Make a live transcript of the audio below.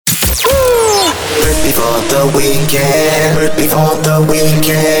before the weekend. Before the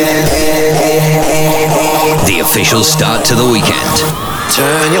weekend. The official start to the weekend.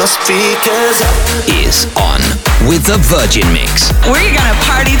 Turn your speakers up. Is on with the Virgin Mix. We're gonna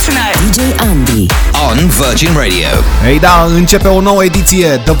party tonight. DJ ANDI On Virgin Radio. Ei da, începe o nouă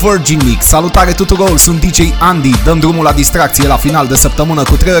ediție The Virgin Mix. Salutare tuturor, sunt DJ ANDI. Dăm drumul la distracție la final de săptămână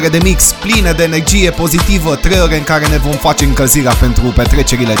cu 3 ore de mix pline de energie pozitivă, 3 ore în care ne vom face încălzirea pentru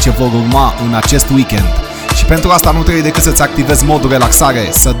petrecerile ce vor urma în acest weekend. Și pentru asta nu trebuie decât să-ți activezi modul relaxare,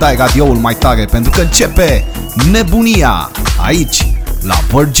 să dai radioul mai tare, pentru că începe nebunia aici la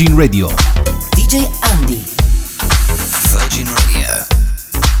Virgin Radio. DJ ANDI Virgin Radio.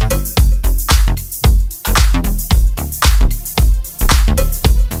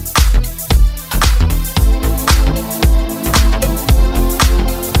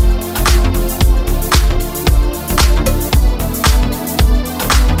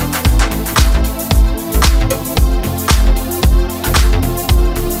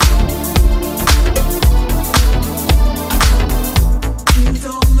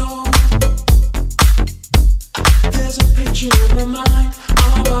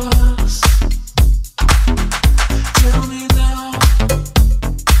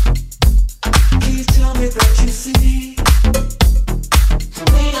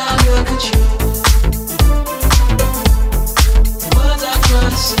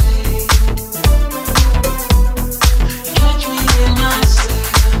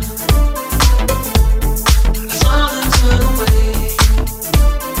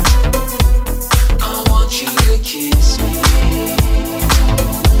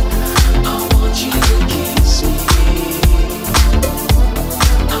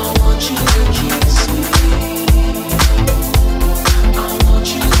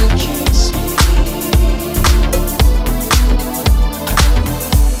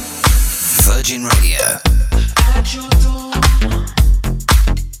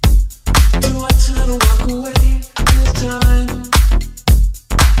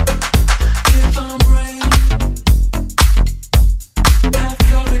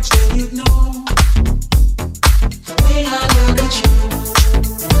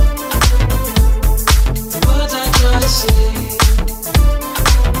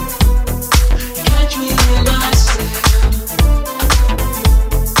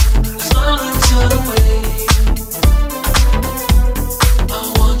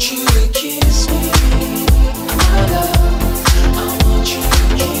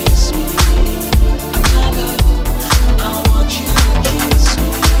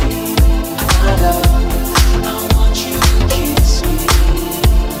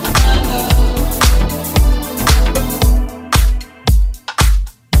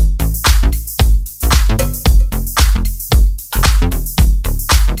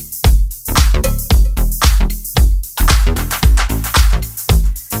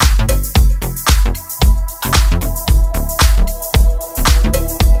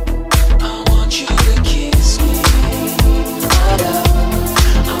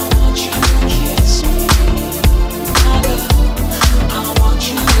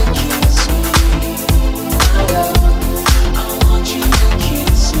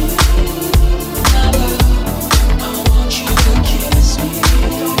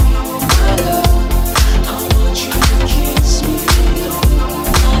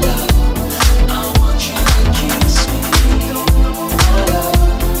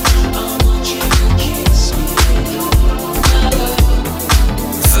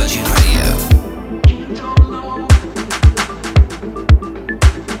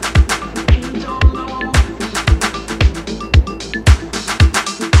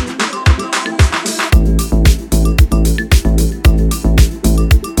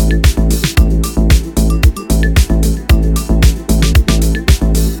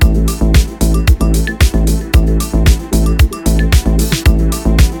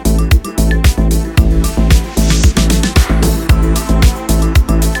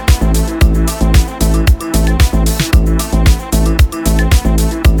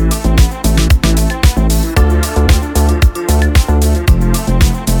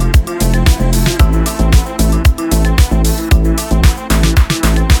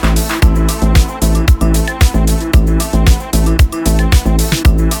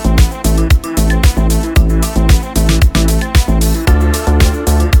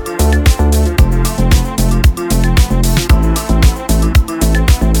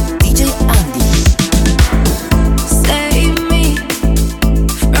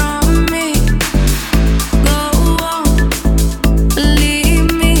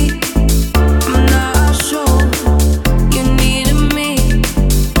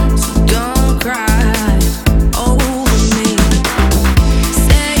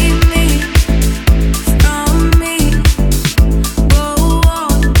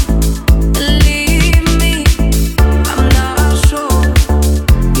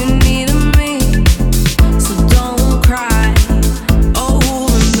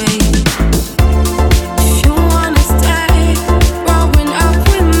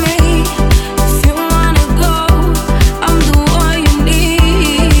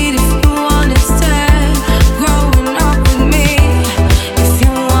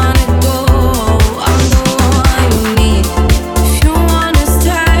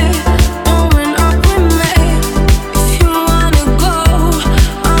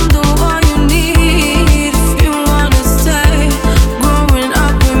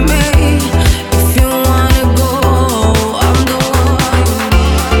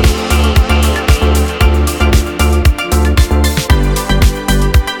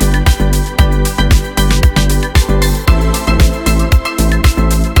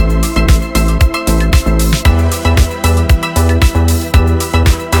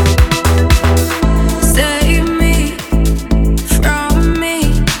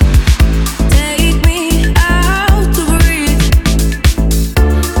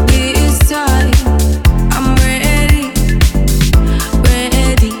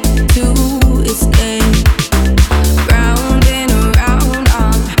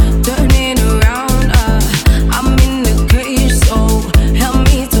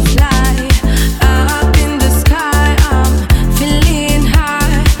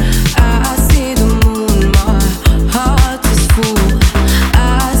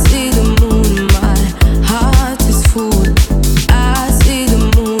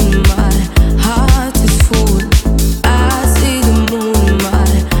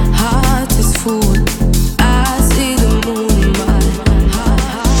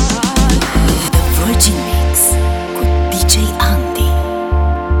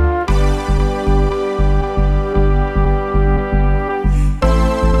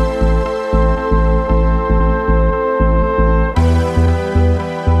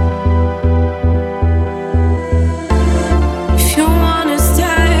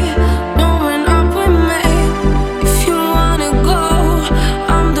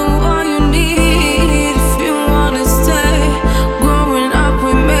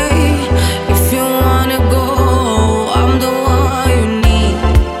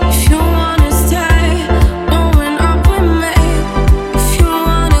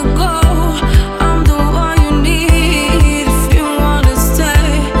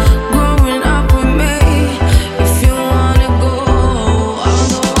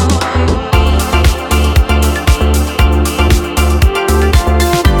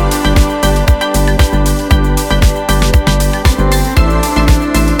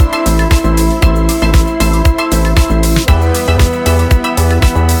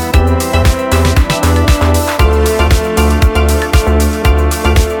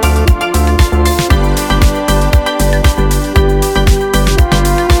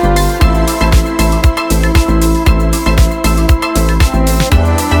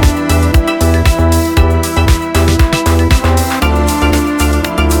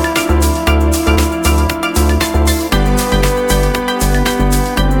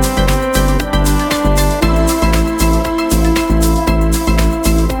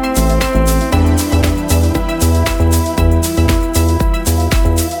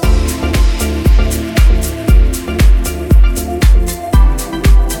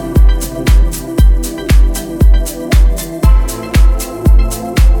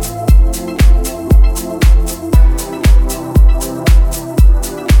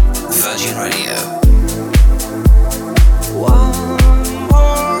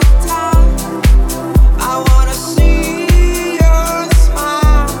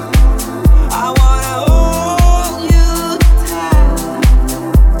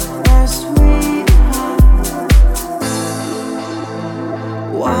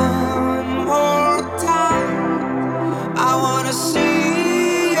 One more time, I wanna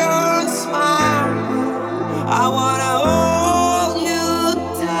see your smile. I wanna hold you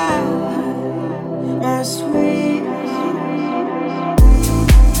tight, my sweet.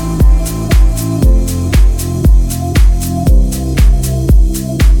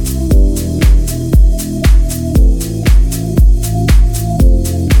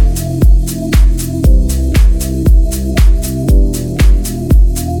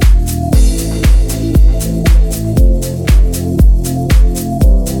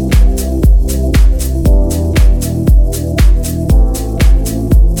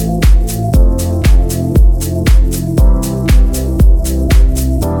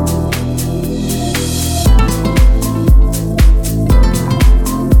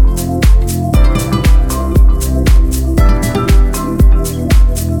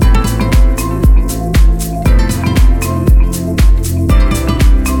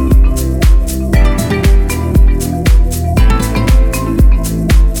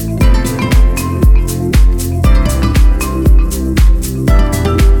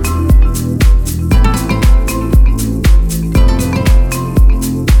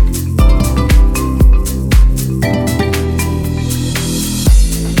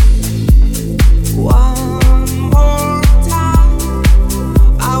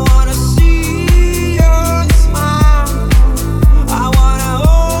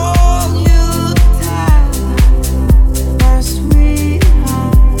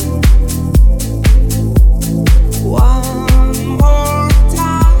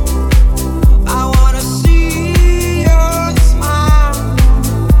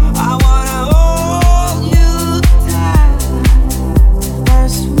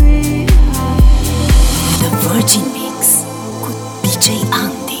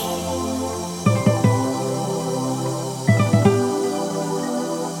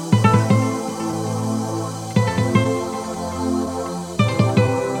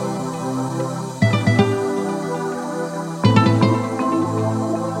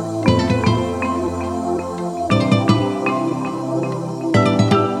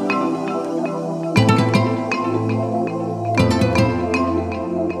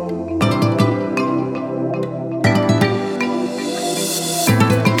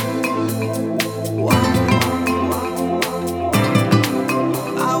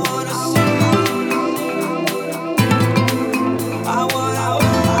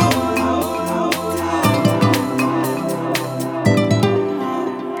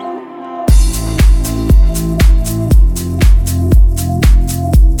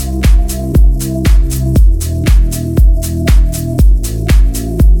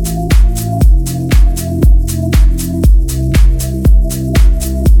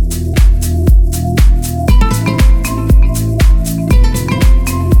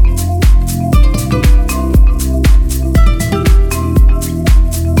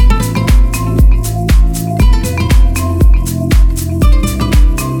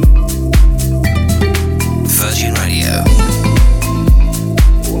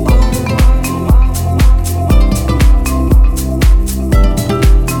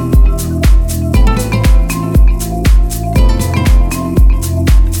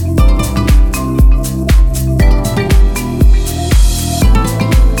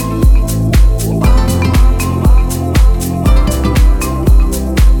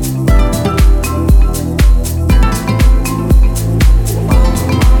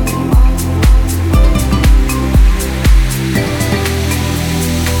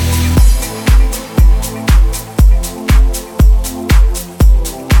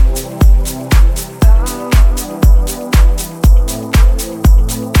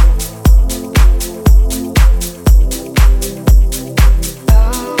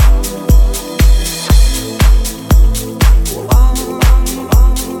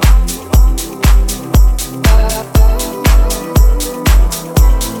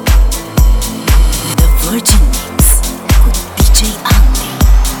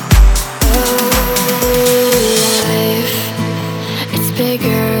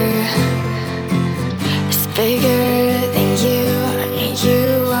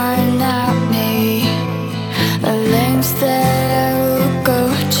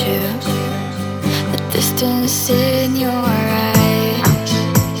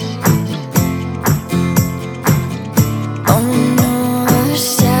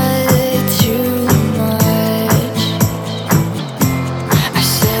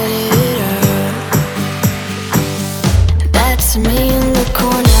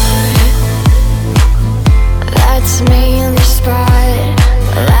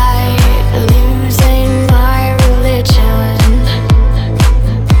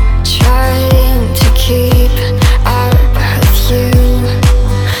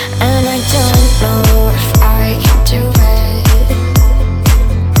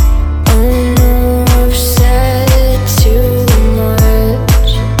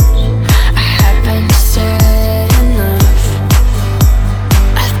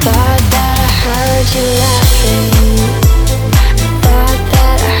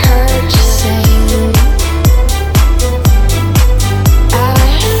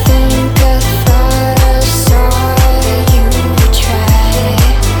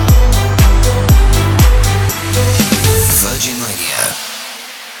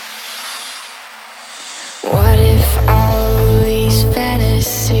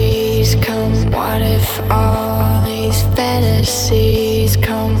 What if all these fantasies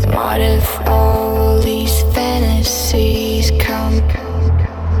come? What if all these fantasies come?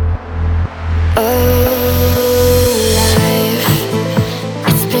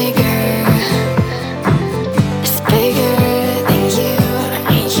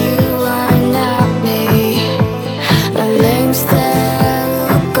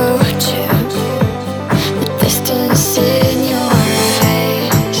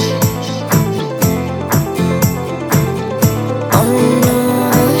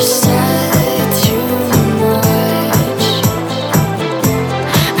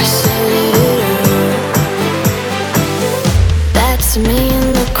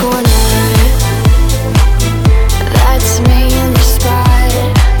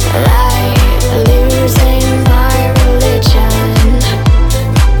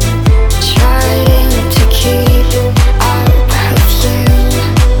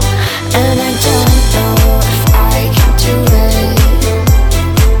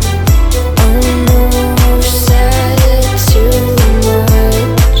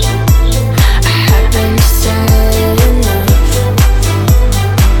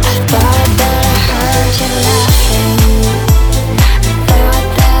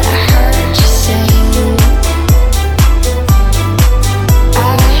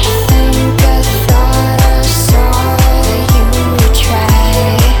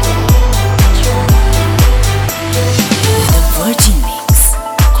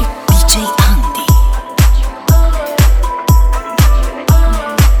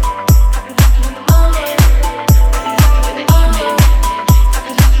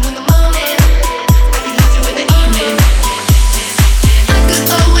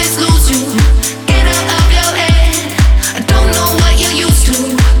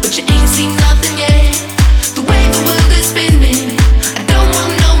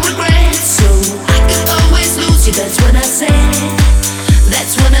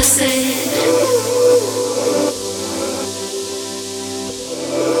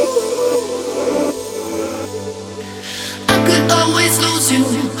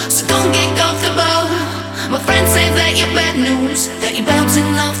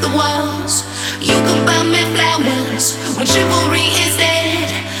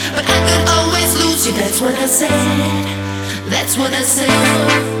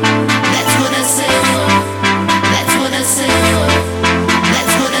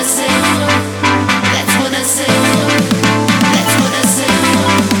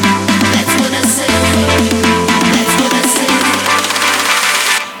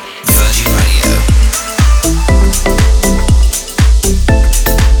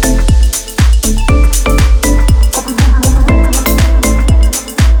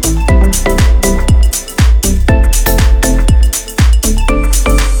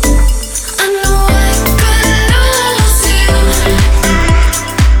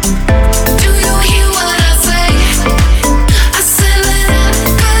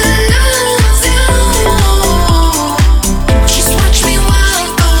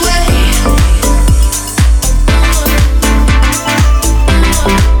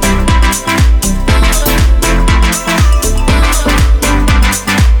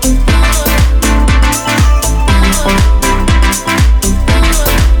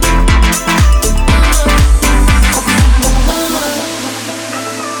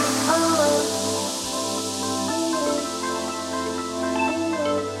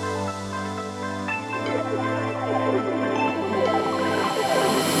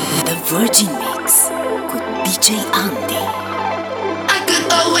 Virgin Mix cu DJ ANDI. I could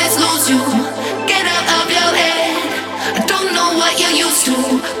always lose you, get out of your head. I don't know what you're used to,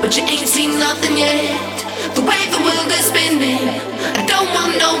 but you ain't seen nothing yet. The way the world is spinning, I don't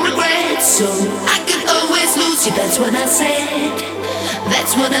want no regrets. So I could always lose you, that's what I said.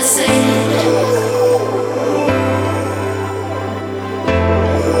 That's what I said.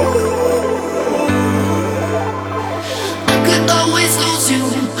 Always lose you,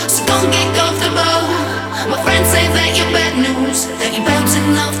 so don't get comfortable. My friends say that you're bad news, that you're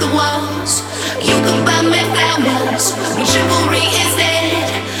bouncing off the walls. You can buy me flowers when chivalry is dead,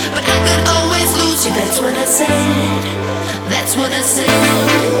 but I could always lose you. That's what I said. That's what I said.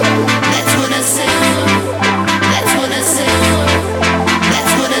 That's what I said. That's what I said. That's what I said.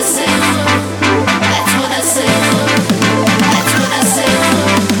 That's what I said. That's what I said. That's what I said. That's what I said.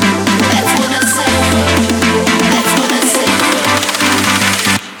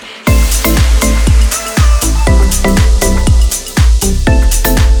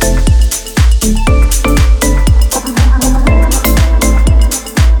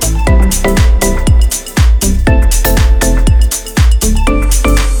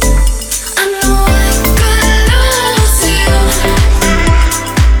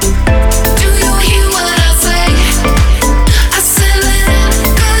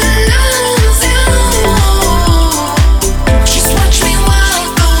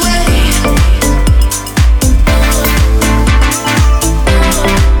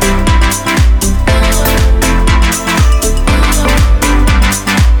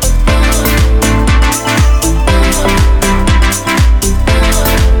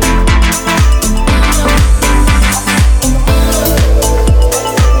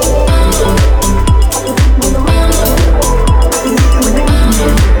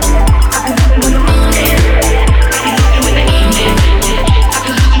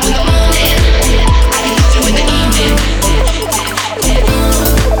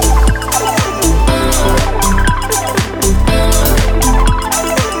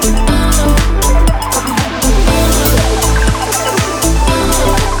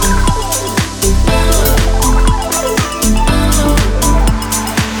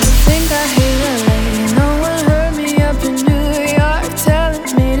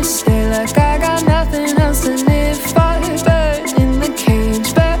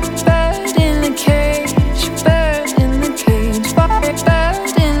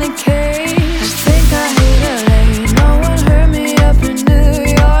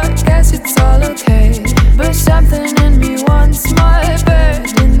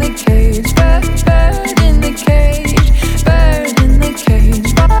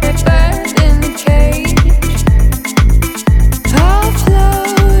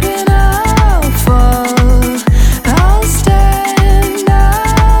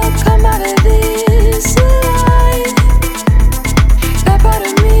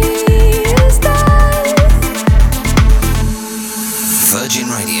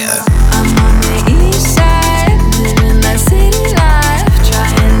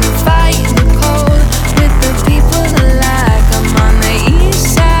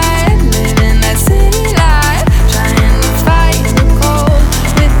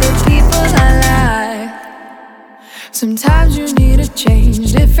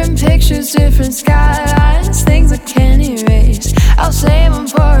 choose different skylines, things I can't erase. I'll save them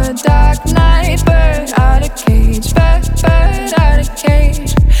for a dark night. Bird out of cage, bird out of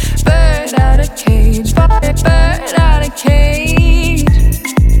cage, bird out of cage, bird out of cage.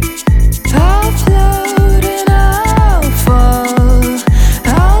 I'll float and I'll fall,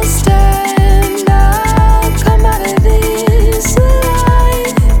 I'll stand, I'll come out of this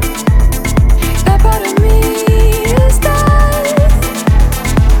alive. That part of me is life.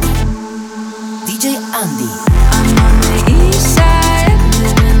 DJ Andy. I'm on the east side,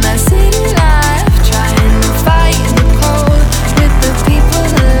 living that city life, trying to fight the cold with the people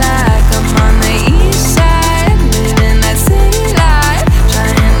I like. I'm on the east side, living that city life,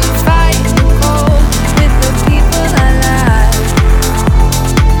 trying to fight the cold with the people I like.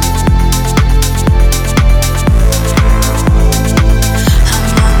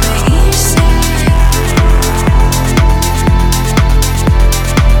 I'm on the east side.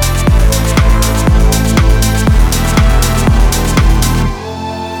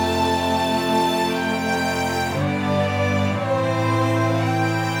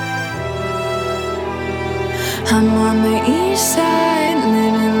 I'm on the east side,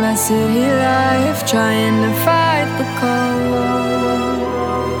 living that city life, trying to fight the cold.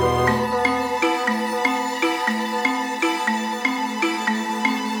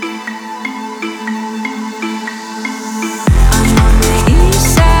 I'm on the east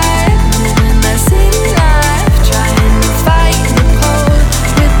side, living that city life, trying to fight the cold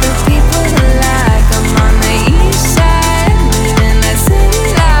with the people I like. I'm on the east side, living that city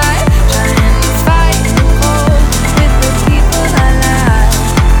life, trying to fight the cold with the people I like.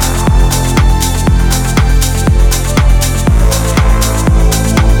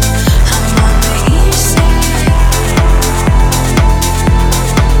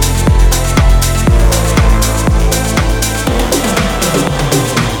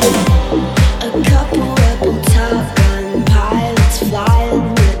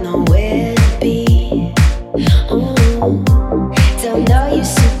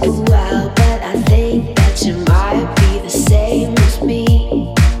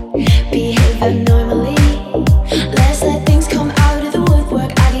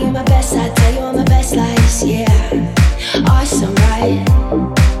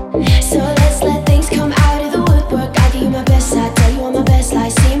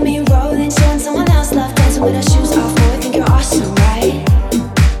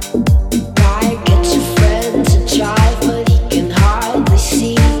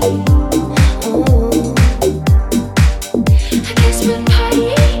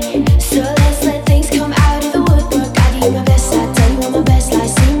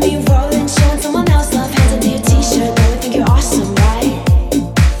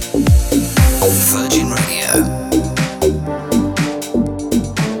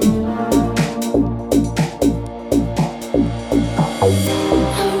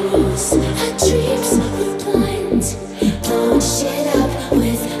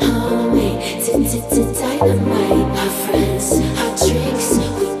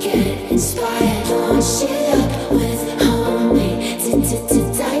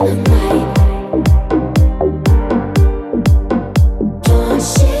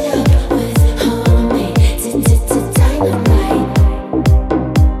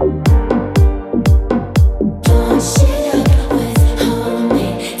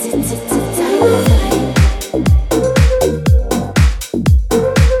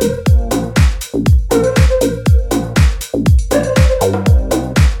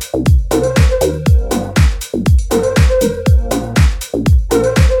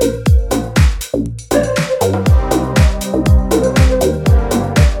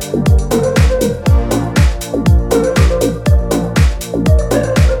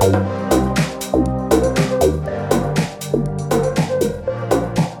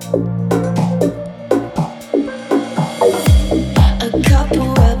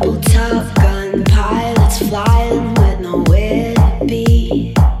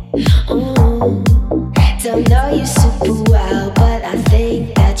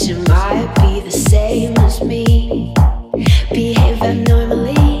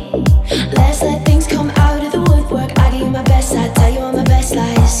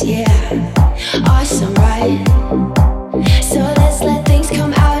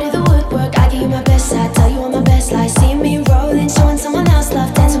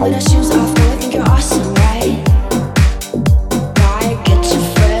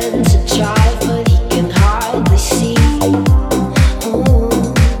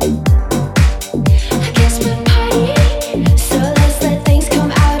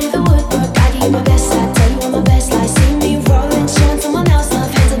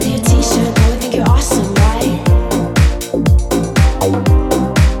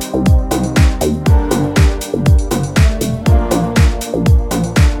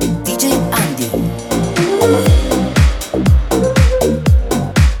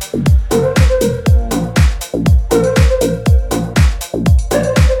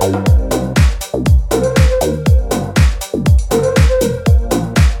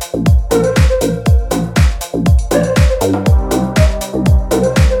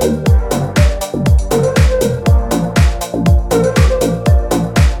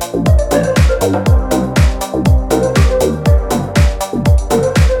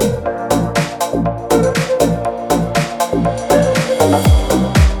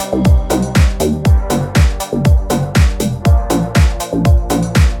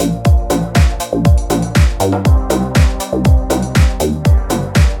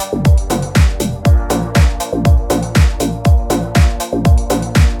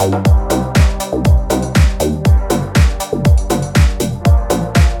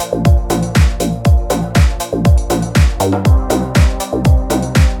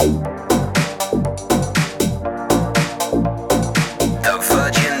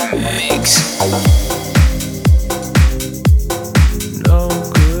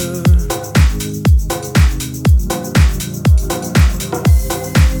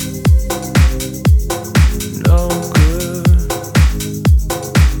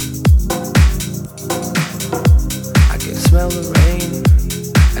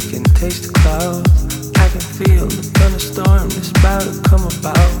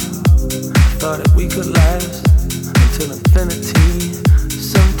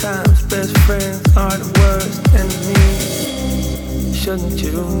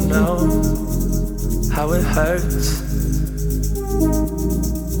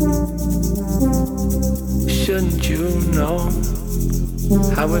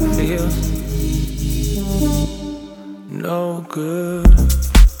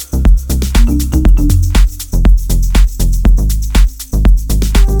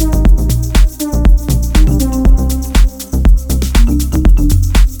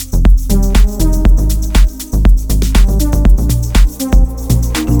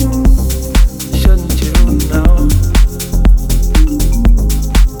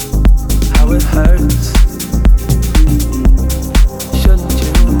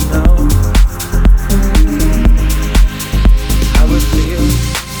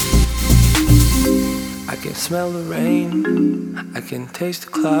 Taste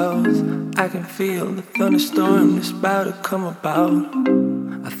the clouds, I can feel the thunderstorm that's about to come about.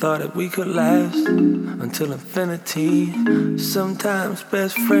 I thought that we could last until infinity. Sometimes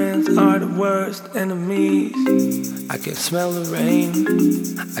best friends are the worst enemies. I can smell the rain,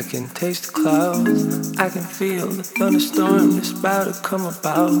 I can taste the clouds, I can feel the thunderstorm that's about to come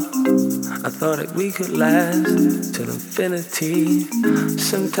about. I thought that we could last till infinity.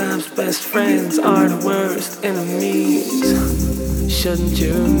 Sometimes best friends are the worst enemies. Shouldn't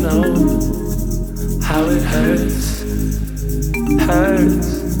you know how it hurts, hurts?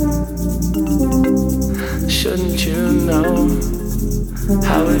 Shouldn't you know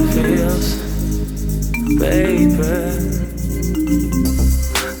how it feels, baby?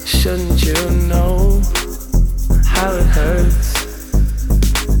 Shouldn't you know how it hurts,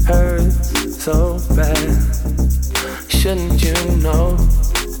 hurts so bad? Shouldn't you know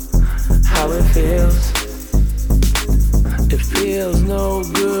how it feels? It feels no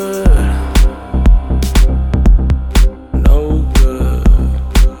good, no good.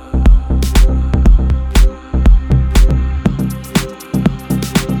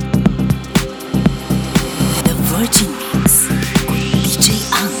 The Virgin Mix with DJ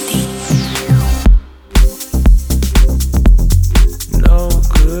ANDI. No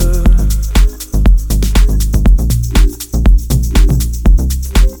good.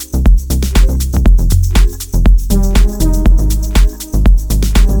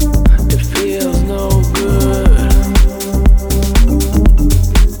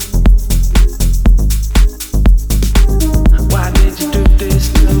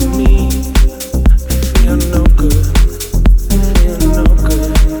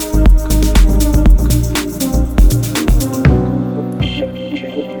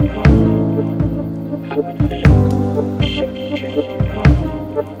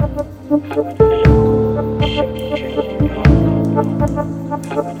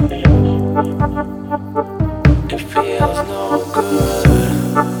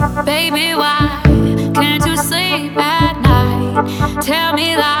 Baby, why can't you sleep at night? Tell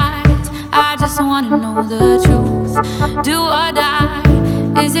me lies, I just wanna know the truth. Do or die,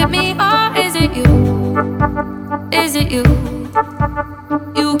 is it me or is it you? Is it you?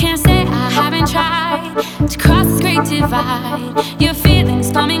 You can't say I haven't tried to cross this great divide. Your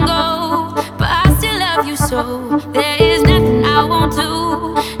feelings come and go, but I still love you so. There is nothing I won't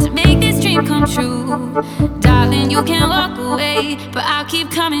do to make this dream come true. Darling, you can walk away, but I'll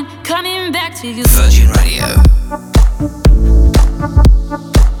keep coming back to you. Virgin Radio.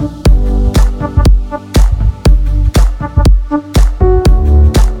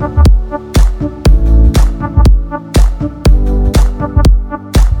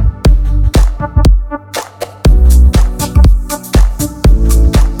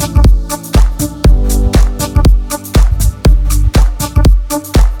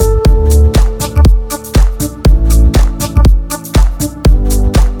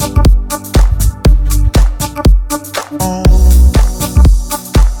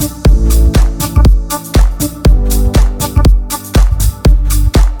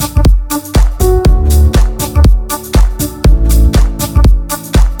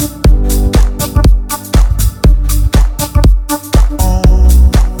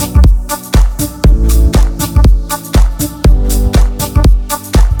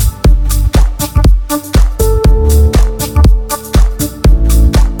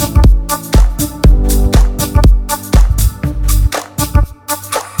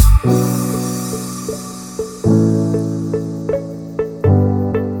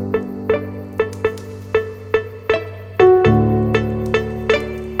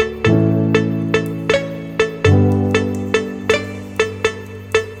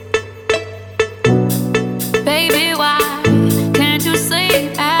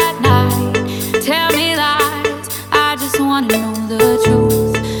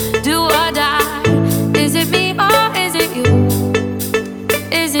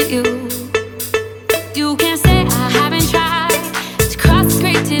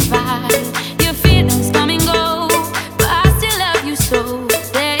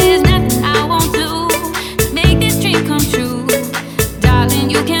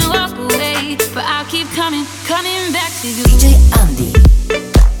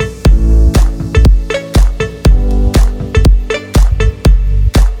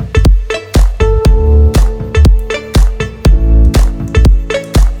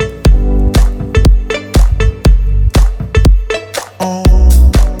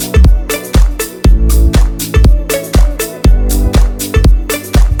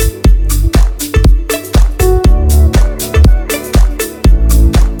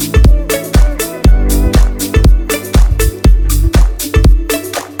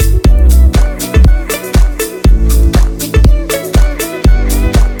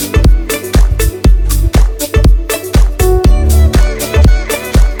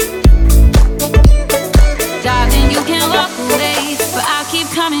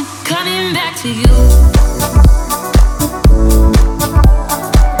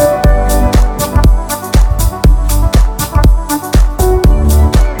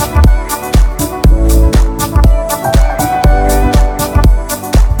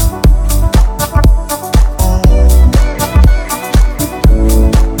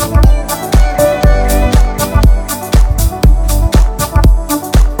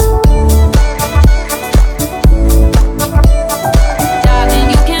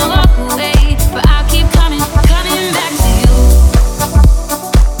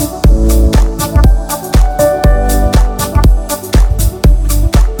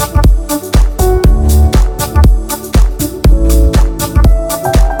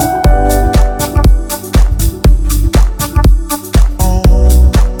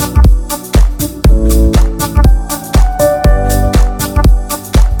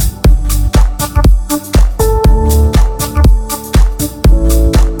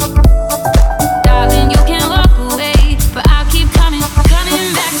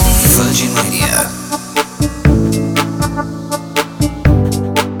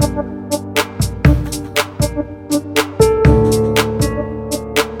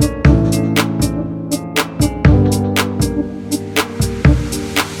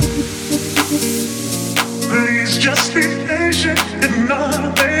 shit if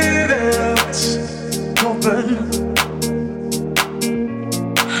nothing else. Oh, baby,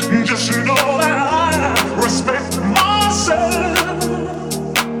 just know that I respect myself.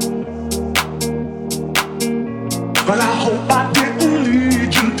 But I hope I didn't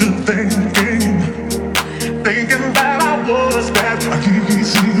lead you to thinking that I was that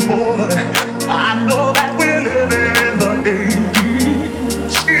easy boy. I know that we're living in the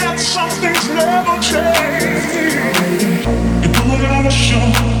 80s, yet some things never change. You put on a show,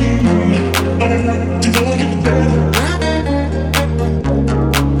 to go get better.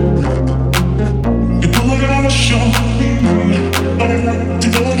 You put on a show, to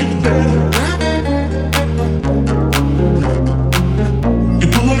go get better. You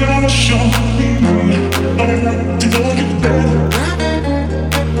put on a show, to go get better.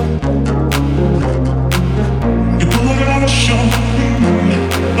 You put on a show,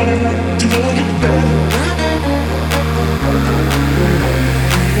 to go get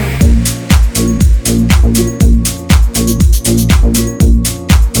better.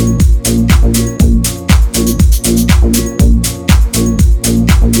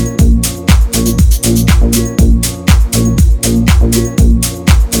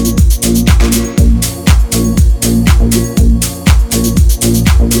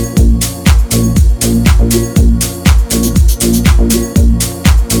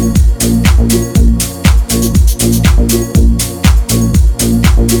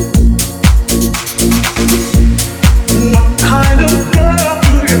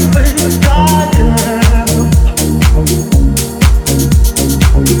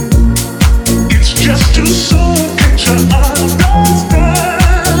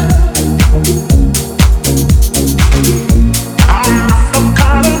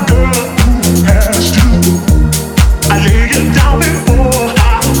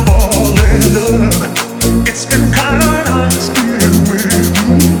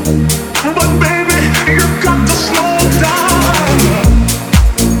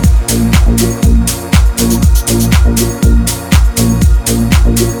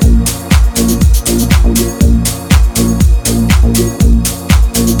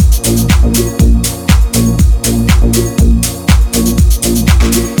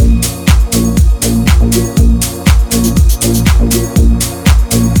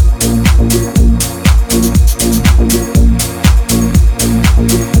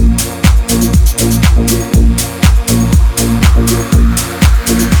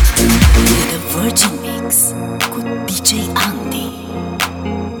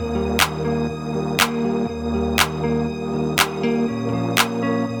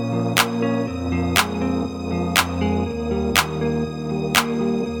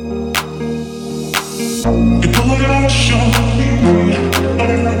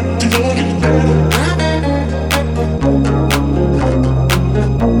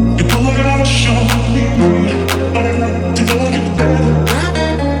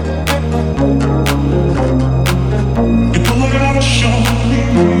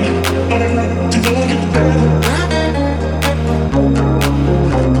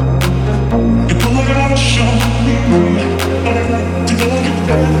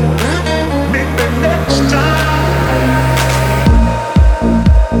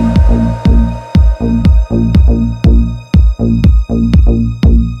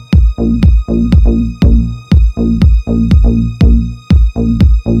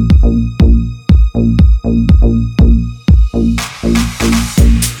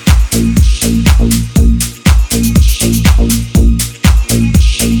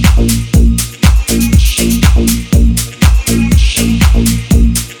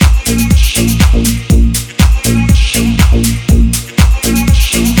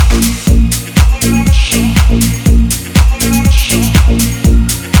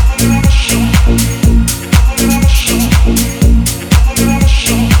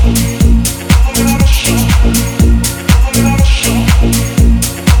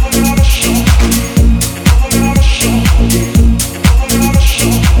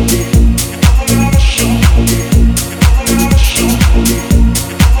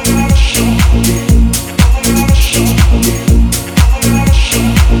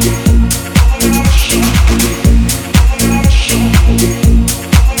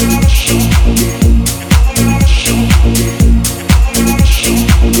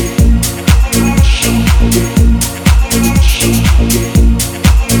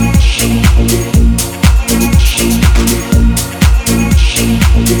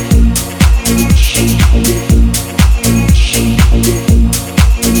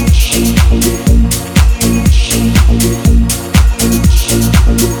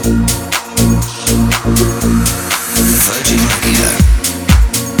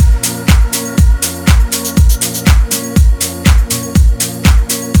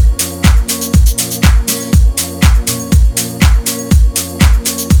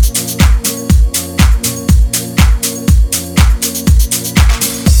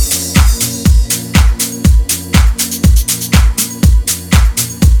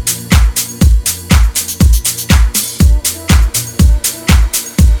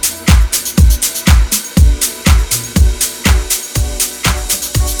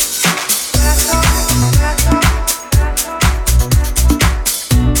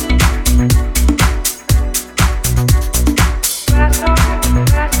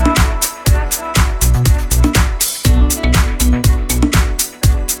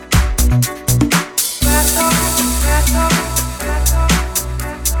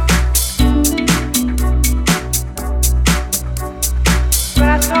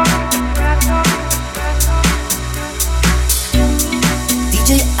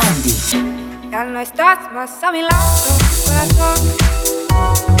 Ya no estás más a mi lado, corazón.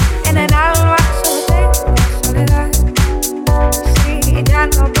 En el alma solo tengo soledad. Sí, ya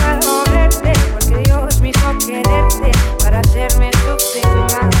no puedo verte, porque Dios me hizo quererte para hacerme sufrir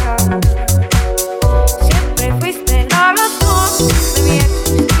más. Siempre fuiste la razón de mi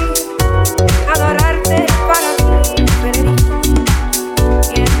existir. Adorarte para mí, bendición.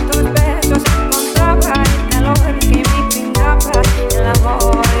 Y en tus besos encontraba el calor que me brindaba, el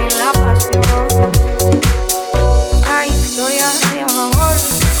amor y la pasión. Hay historias de amor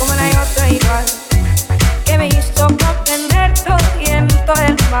como no hay otra igual, que me hizo comprender todo el viento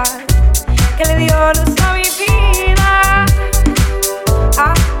del mar, que le dio luz a mi vida,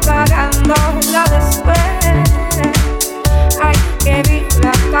 apagándola después. Hay que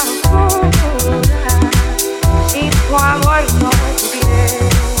vivirla tan oscura, sin tu amor no viviré.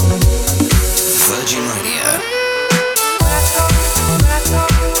 Virgin Radio. Corazón,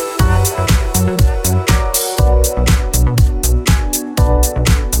 corazón,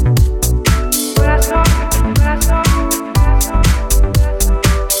 corazón,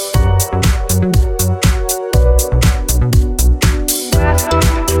 corazón,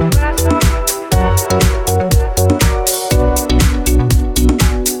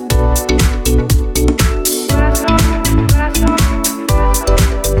 corazón, corazón,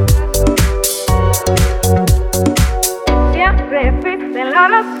 siempre fuiste la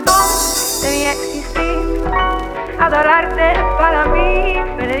razón de mi existir. Adorarte para mí,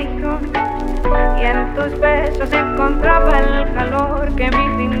 bendición. Y en tus besos encontraba el calor que me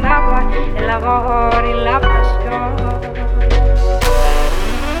brindaba, el amor y la pasión.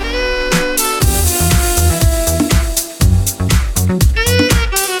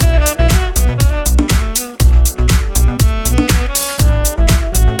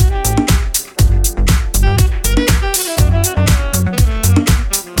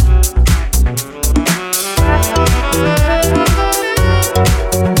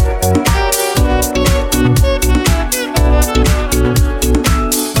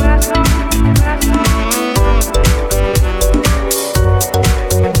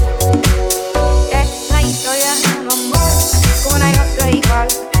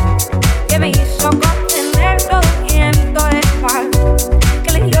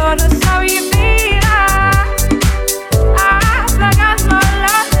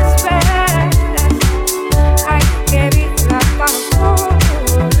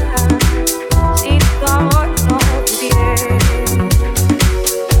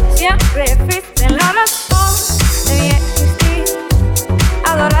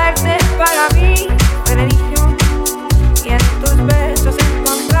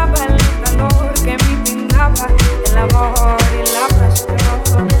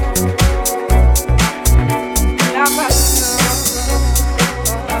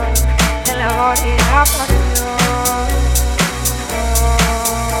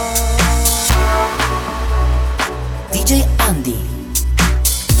 DJ ANDI.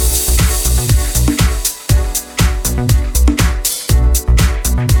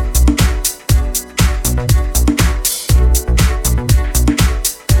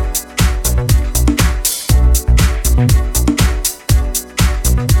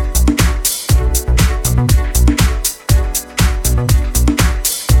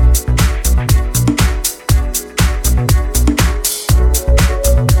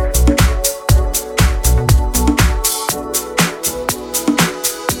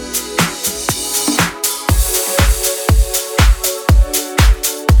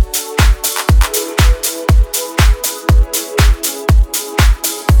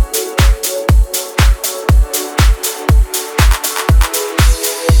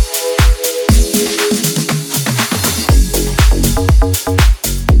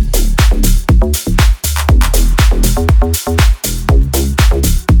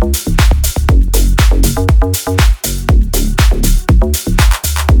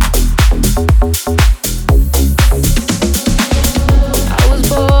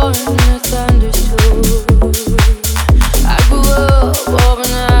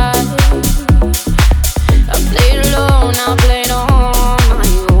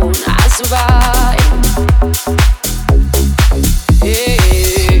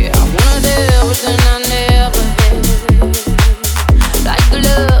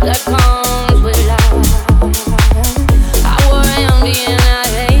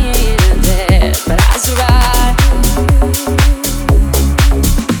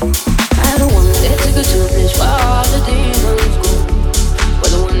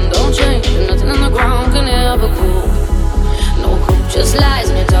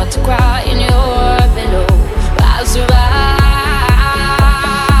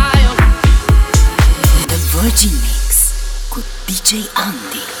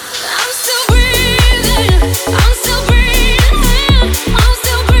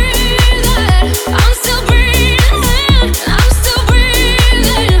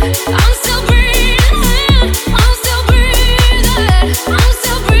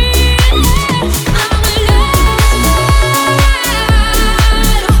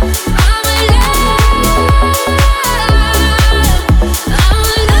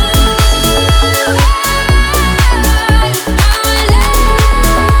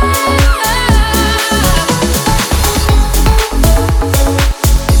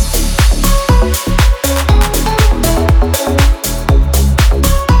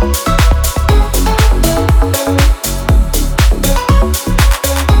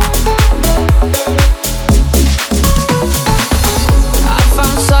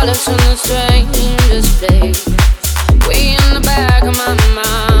 us in the strangest place. Way in the back of my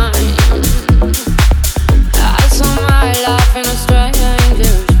mind, I saw my life in a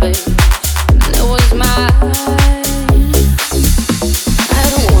stranger's face, and it was mine. I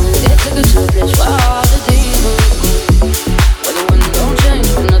don't wanna get to a place where all the demons go, where the wind don't change,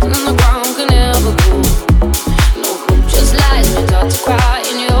 but nothing on the ground can ever go. No hope, just lies, we taught to cry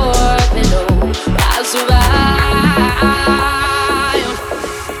in your pillow. I survive.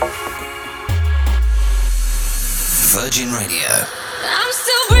 Virgin Radio. I'm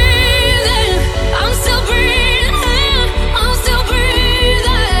still breathing, I'm still breathing, I'm still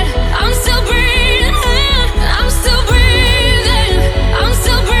breathing, I'm still breathing, I'm still breathing, I'm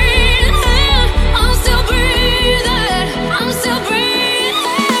still breathing, I'm still breathing, I'm still breathing,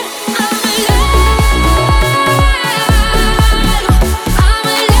 I'm alive, I'm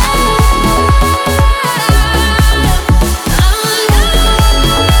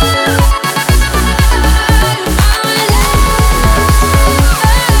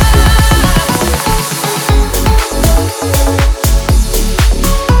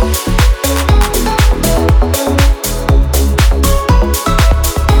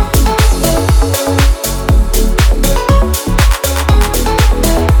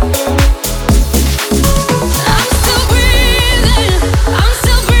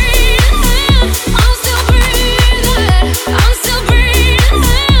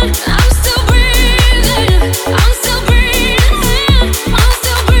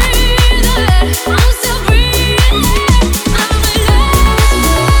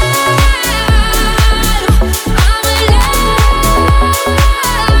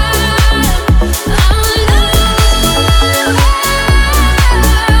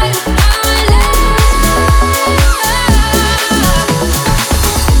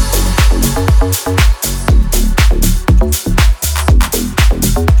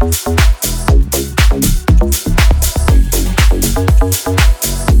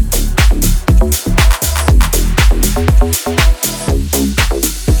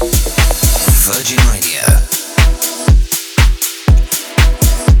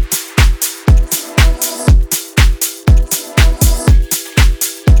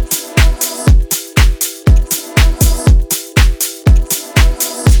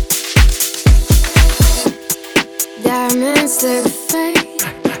diamonds that fade.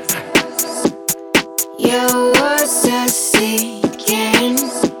 Your words are sinking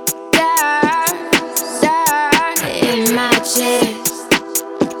down in my chest.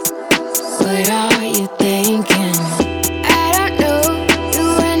 What are you thinking? I don't know you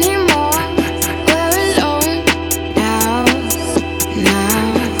anymore. We're alone now.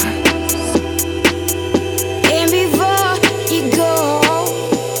 And before you go,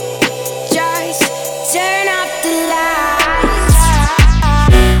 just turn off the lights.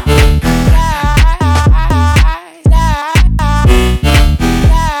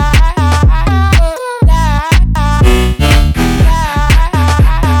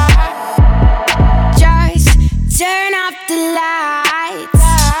 Just turn off the lights.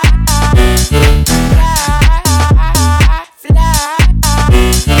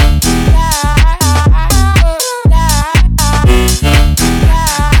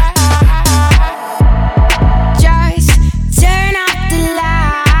 Just turn off the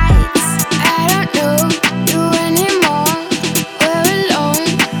lights. I don't know you anymore. We're alone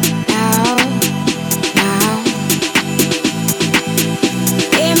now.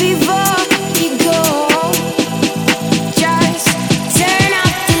 And before you go, just turn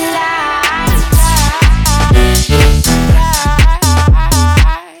off the lights. Just turn off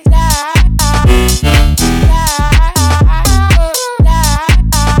the lights.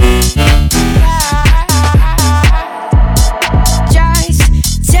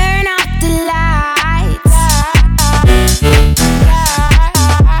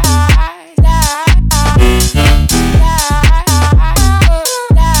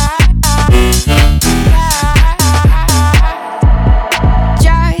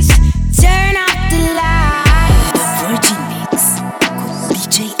 Just turn off the lights. Virgin Mix con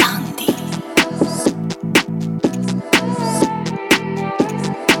DJ Andy.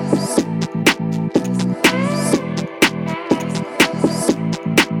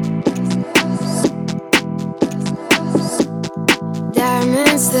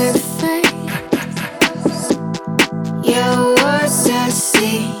 Diamonds that fade. Your words are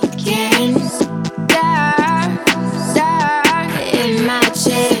sinking down in my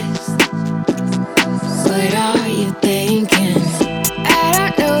chest. What are you thinking?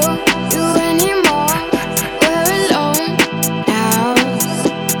 I don't know you anymore. We're alone now.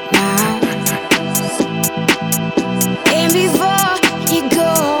 And before you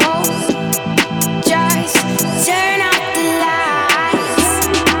go,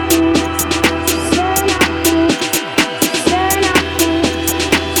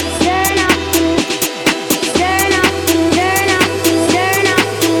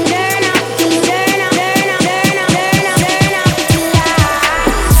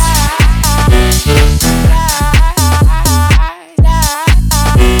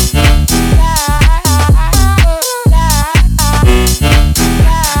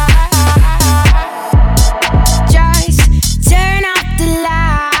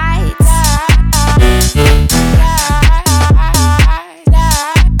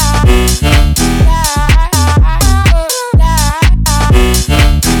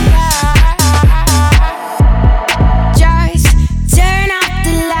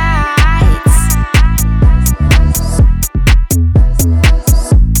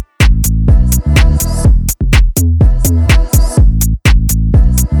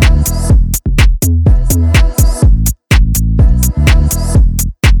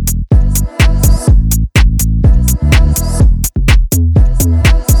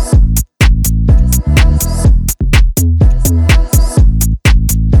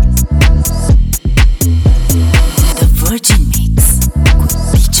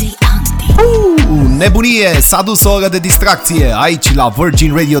 Nebunie, s-a dus o oră de distracție aici la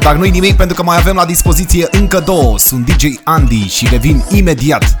Virgin Radio, dar nu-i nimic pentru că mai avem la dispoziție încă două. Sunt DJ Andy și revin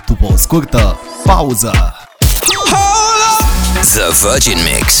imediat după o scurtă pauză. The Virgin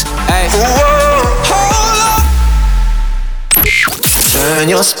Mix. Hey. Turn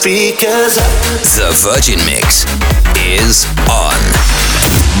your speakers up. The Virgin Mix is on.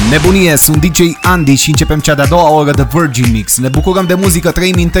 Nebunie, sunt DJ Andy și începem cea de-a doua oră de Virgin Mix. Ne bucurăm de muzică,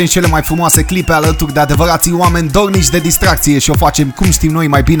 trăim intens cele mai frumoase clipe alături de adevărații oameni dornici de distracție și o facem cum știm noi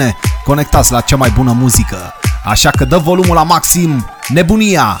mai bine, conectați la cea mai bună muzică. Așa că dă volumul la maxim,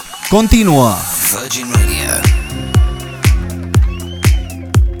 nebunia continuă! Virgin Radio.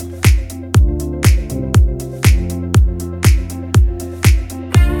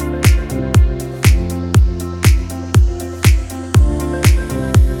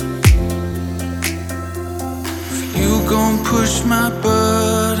 Push my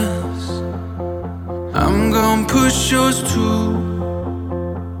buttons, I'm gonna push yours too.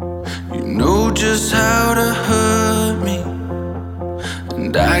 You know just how to hurt me,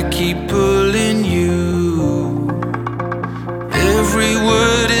 and I keep pulling you. Every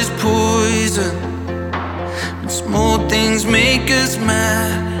word is poison, and small things make us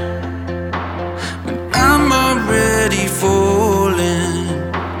mad. When I'm already falling,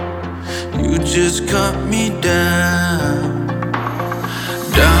 you just cut me down.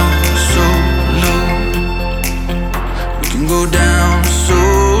 Down so low, we can go down so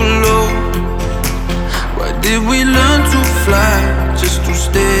low. Why did we learn to fly just to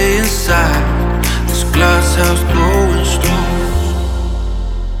stay inside this glass house throwing stones?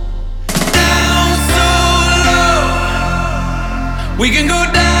 Down so low, we can go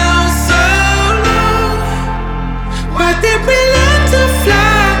down so low. Why did we learn to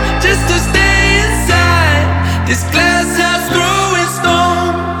fly just to stay inside this glass house throwing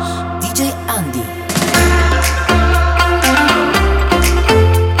stones? DJ Andy.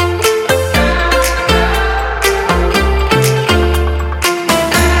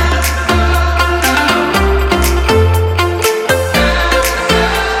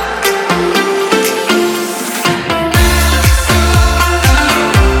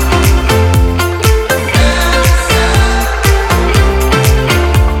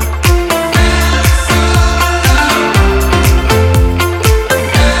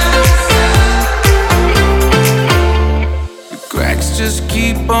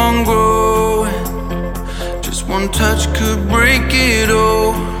 On growing, just one touch could break it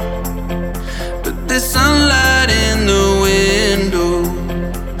all. But there's sunlight in the window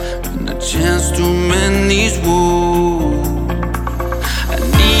and a chance to mend these wounds. I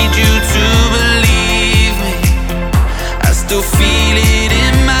need you to believe me, I still feel it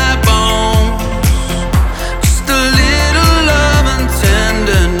in my bones. Just a little love and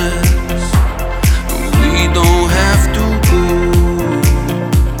tenderness, we don't have to go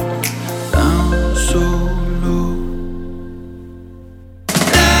so low.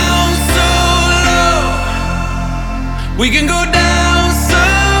 Down so low, we can go down so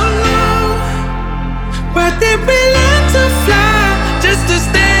low. Why did we learn to fly just to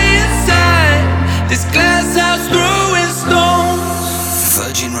stay inside this glass house throwing stones?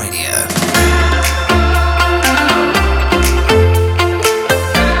 Virgin Radio.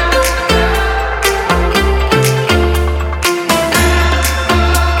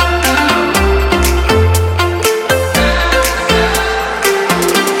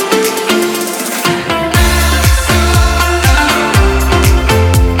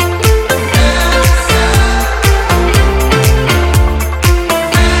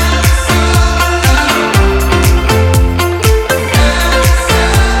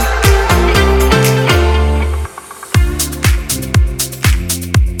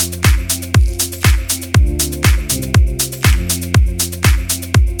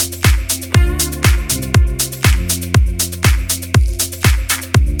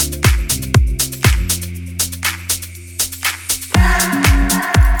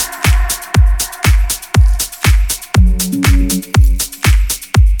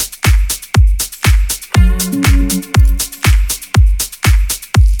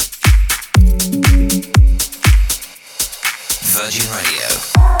 Virgin Radio.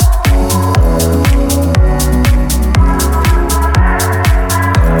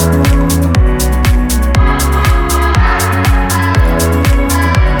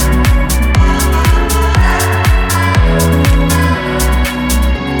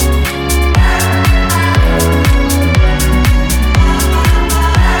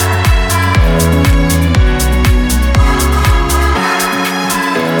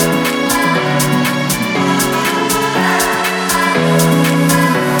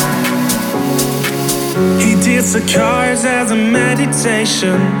 deals the cards as a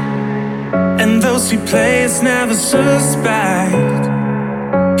meditation, and those he plays never suspect.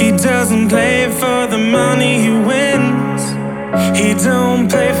 He doesn't play for the money he wins. He don't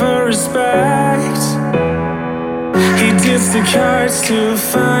play for respect. He deals the cards to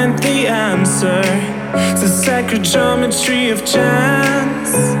find the answer. The sacred geometry of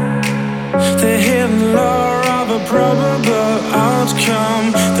chance, the hidden law of a probable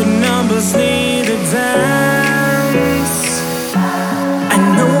outcome. The numbers need a dance. I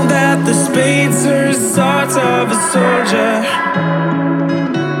know that the spades are the swords of a soldier.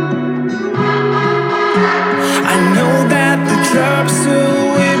 I know that the clubs are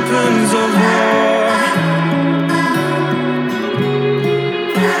weapons of war.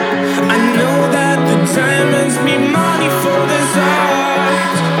 I know that the diamonds mean money for this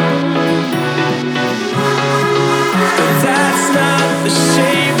art, but that's not the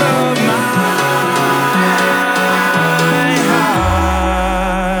shape of my heart.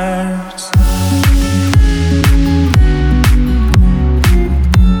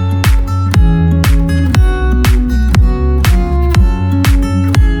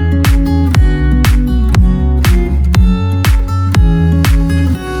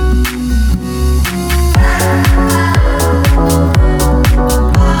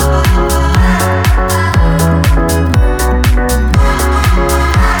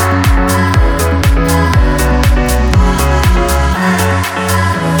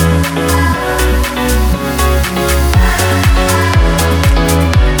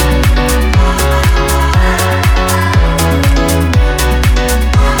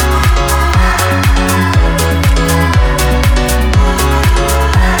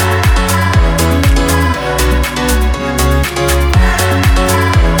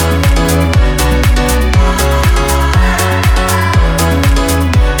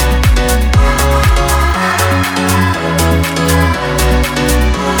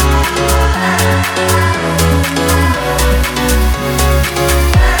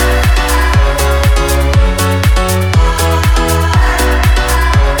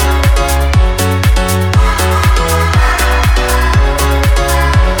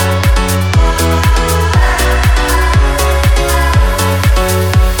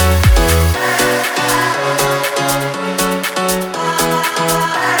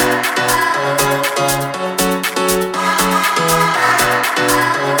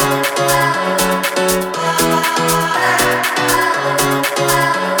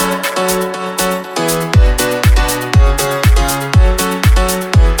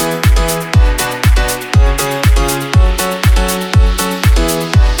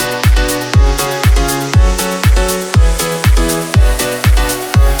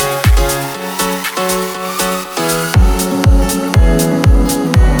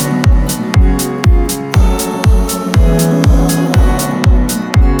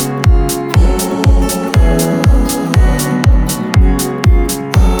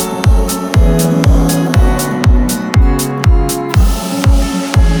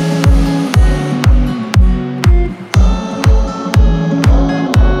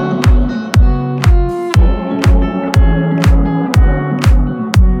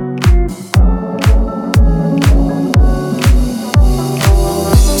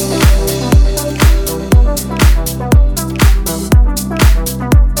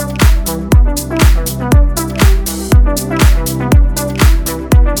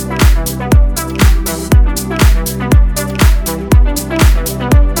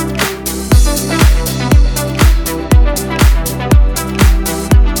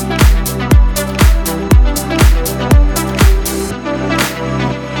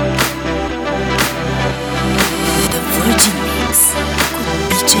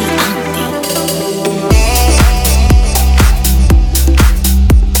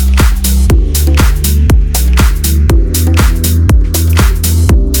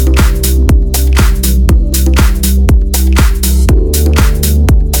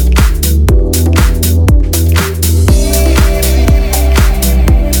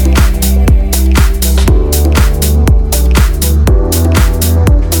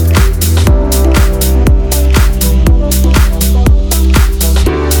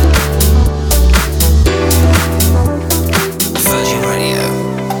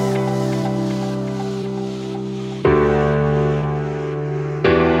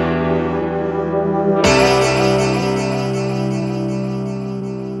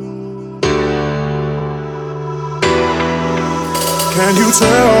 Can you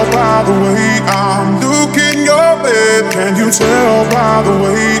tell by the way I'm looking your babe? Can you tell by the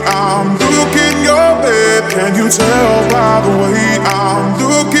way I'm looking your babe? Can you tell by the way I'm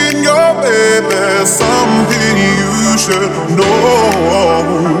looking your babe? there's something you should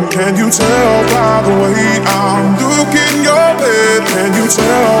know. Can you tell by the way I'm looking your way? Can you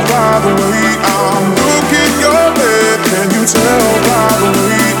tell by the way I'm looking your way? Can you tell by the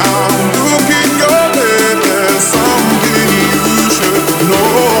way I'm looking your way? There's something you should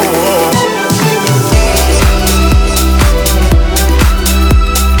know.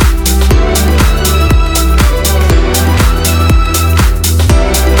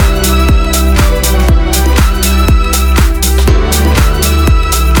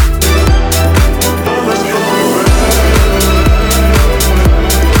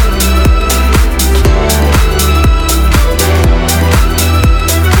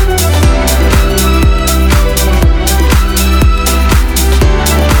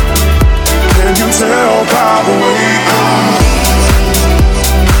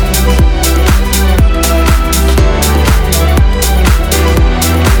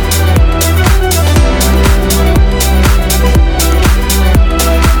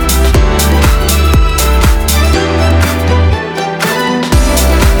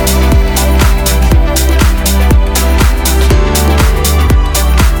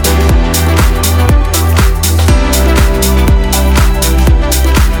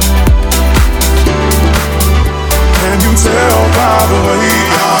 Tell by the way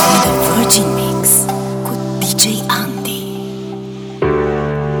Virgin Mix con DJ ANDI.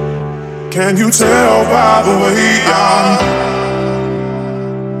 Can you tell by the way I'm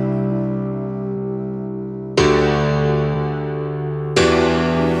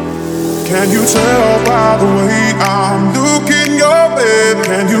Can you tell by the way I'm looking your way?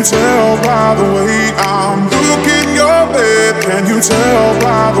 Can you tell by the way I'm looking your way? Can you tell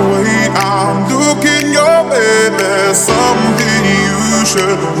by the way I'm looking your way? There's something you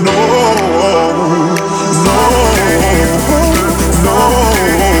should know.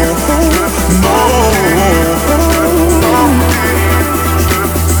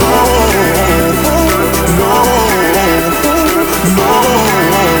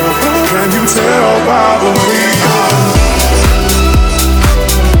 Can you tell by the way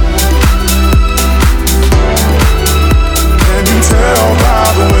Can you tell by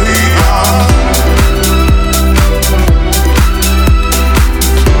the way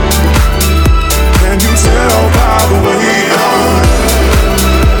Can you tell by the way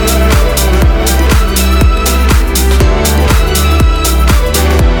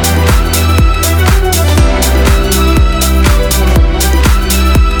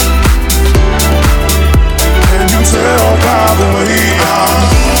tell by the way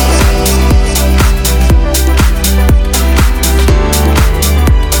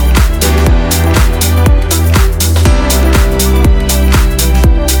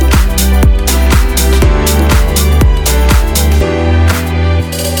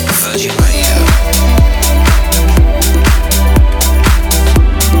Virgin Radio.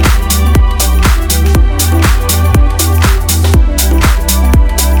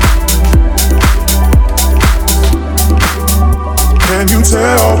 Can you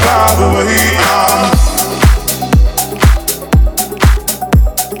tell by the way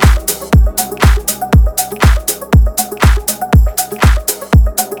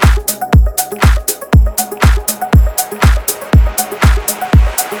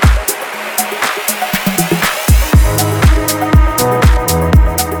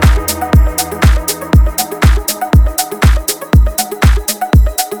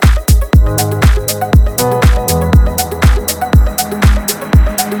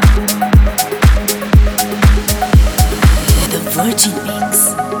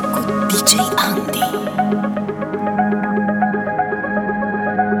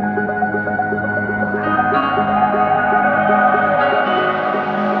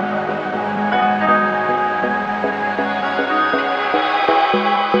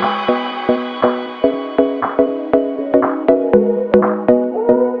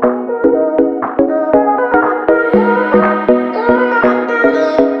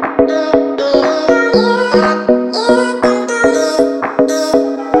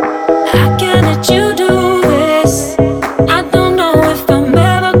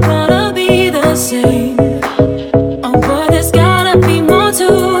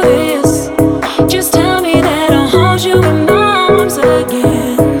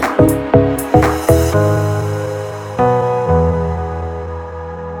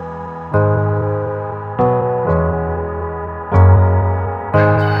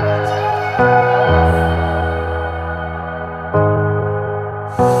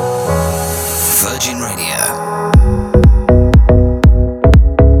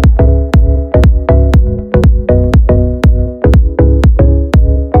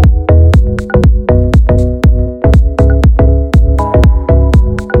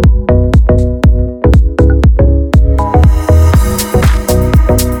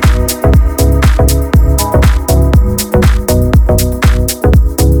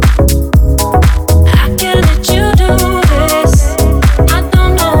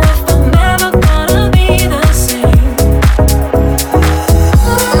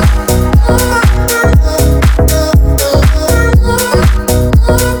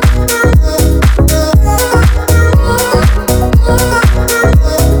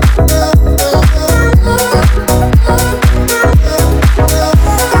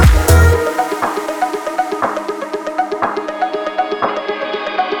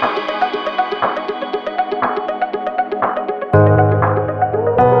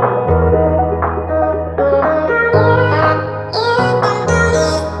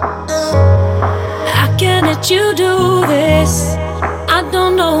let you do this. I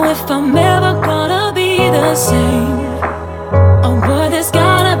don't know if I'm ever gonna be the same. Oh boy, there's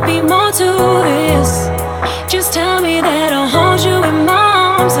gotta be more to this. Just tell me that I'll hold you in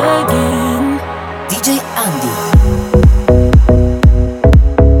my arms again. DJ ANDI.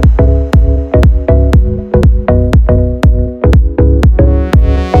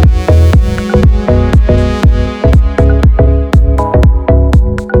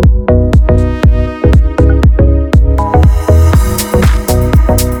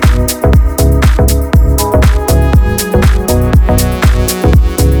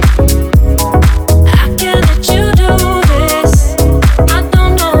 I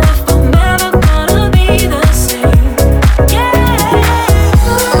don't know if I'm ever gonna be the same.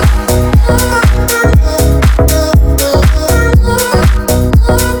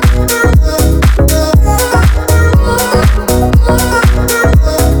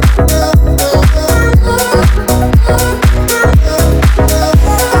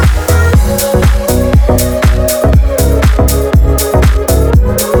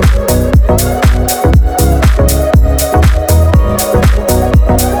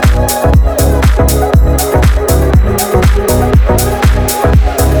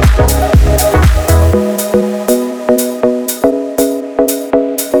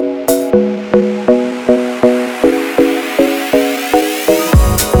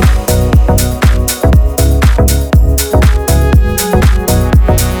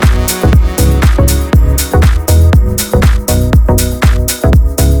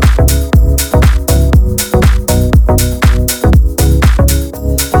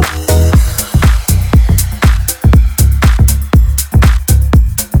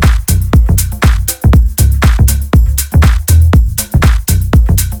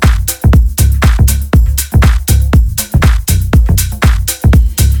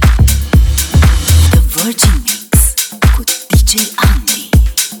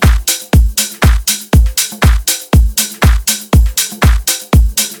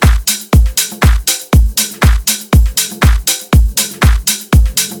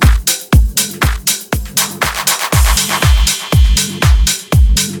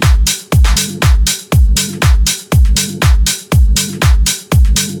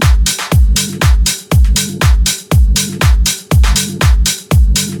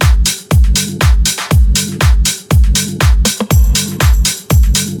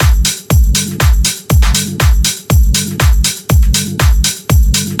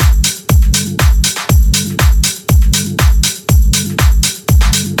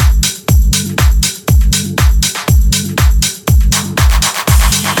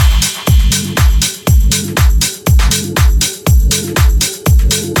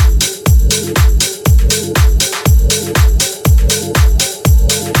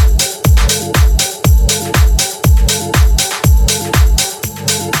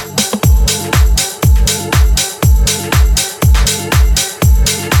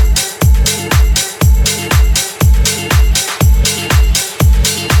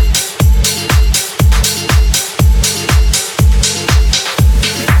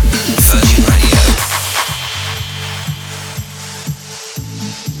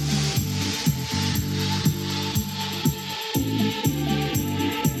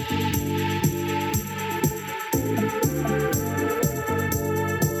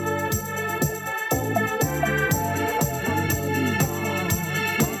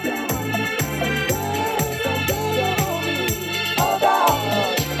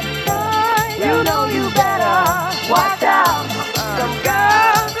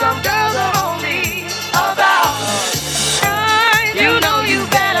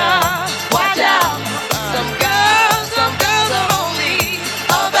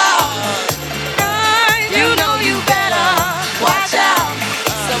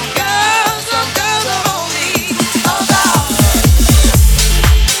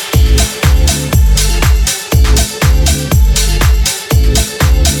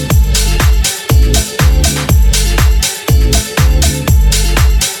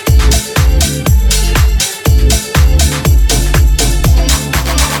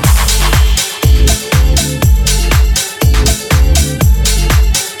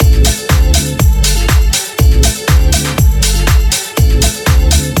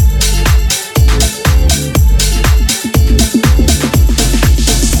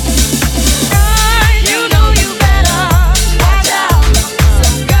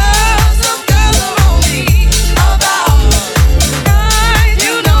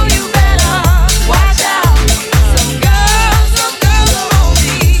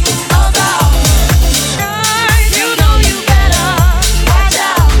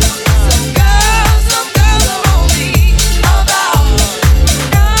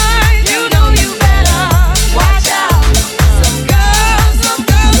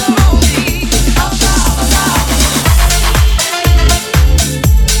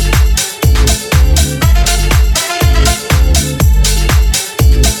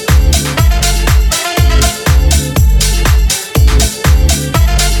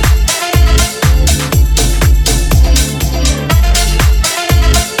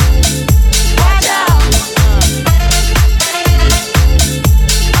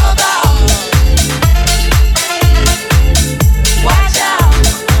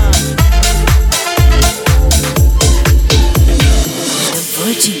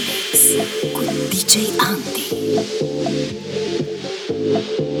 con DJ ANDI.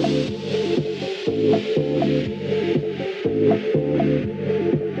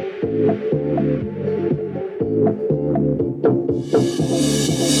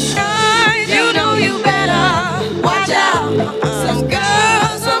 You know you better watch out. Some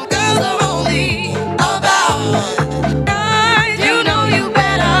girls are only about. You know you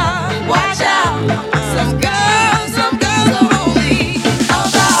better watch out. Some girls are only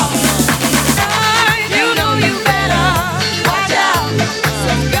about. You know you better watch out.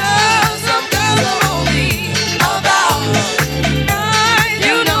 Some girls are only about.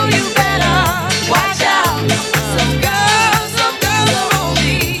 You know you better watch out. Some girls are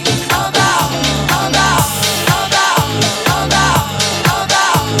only about.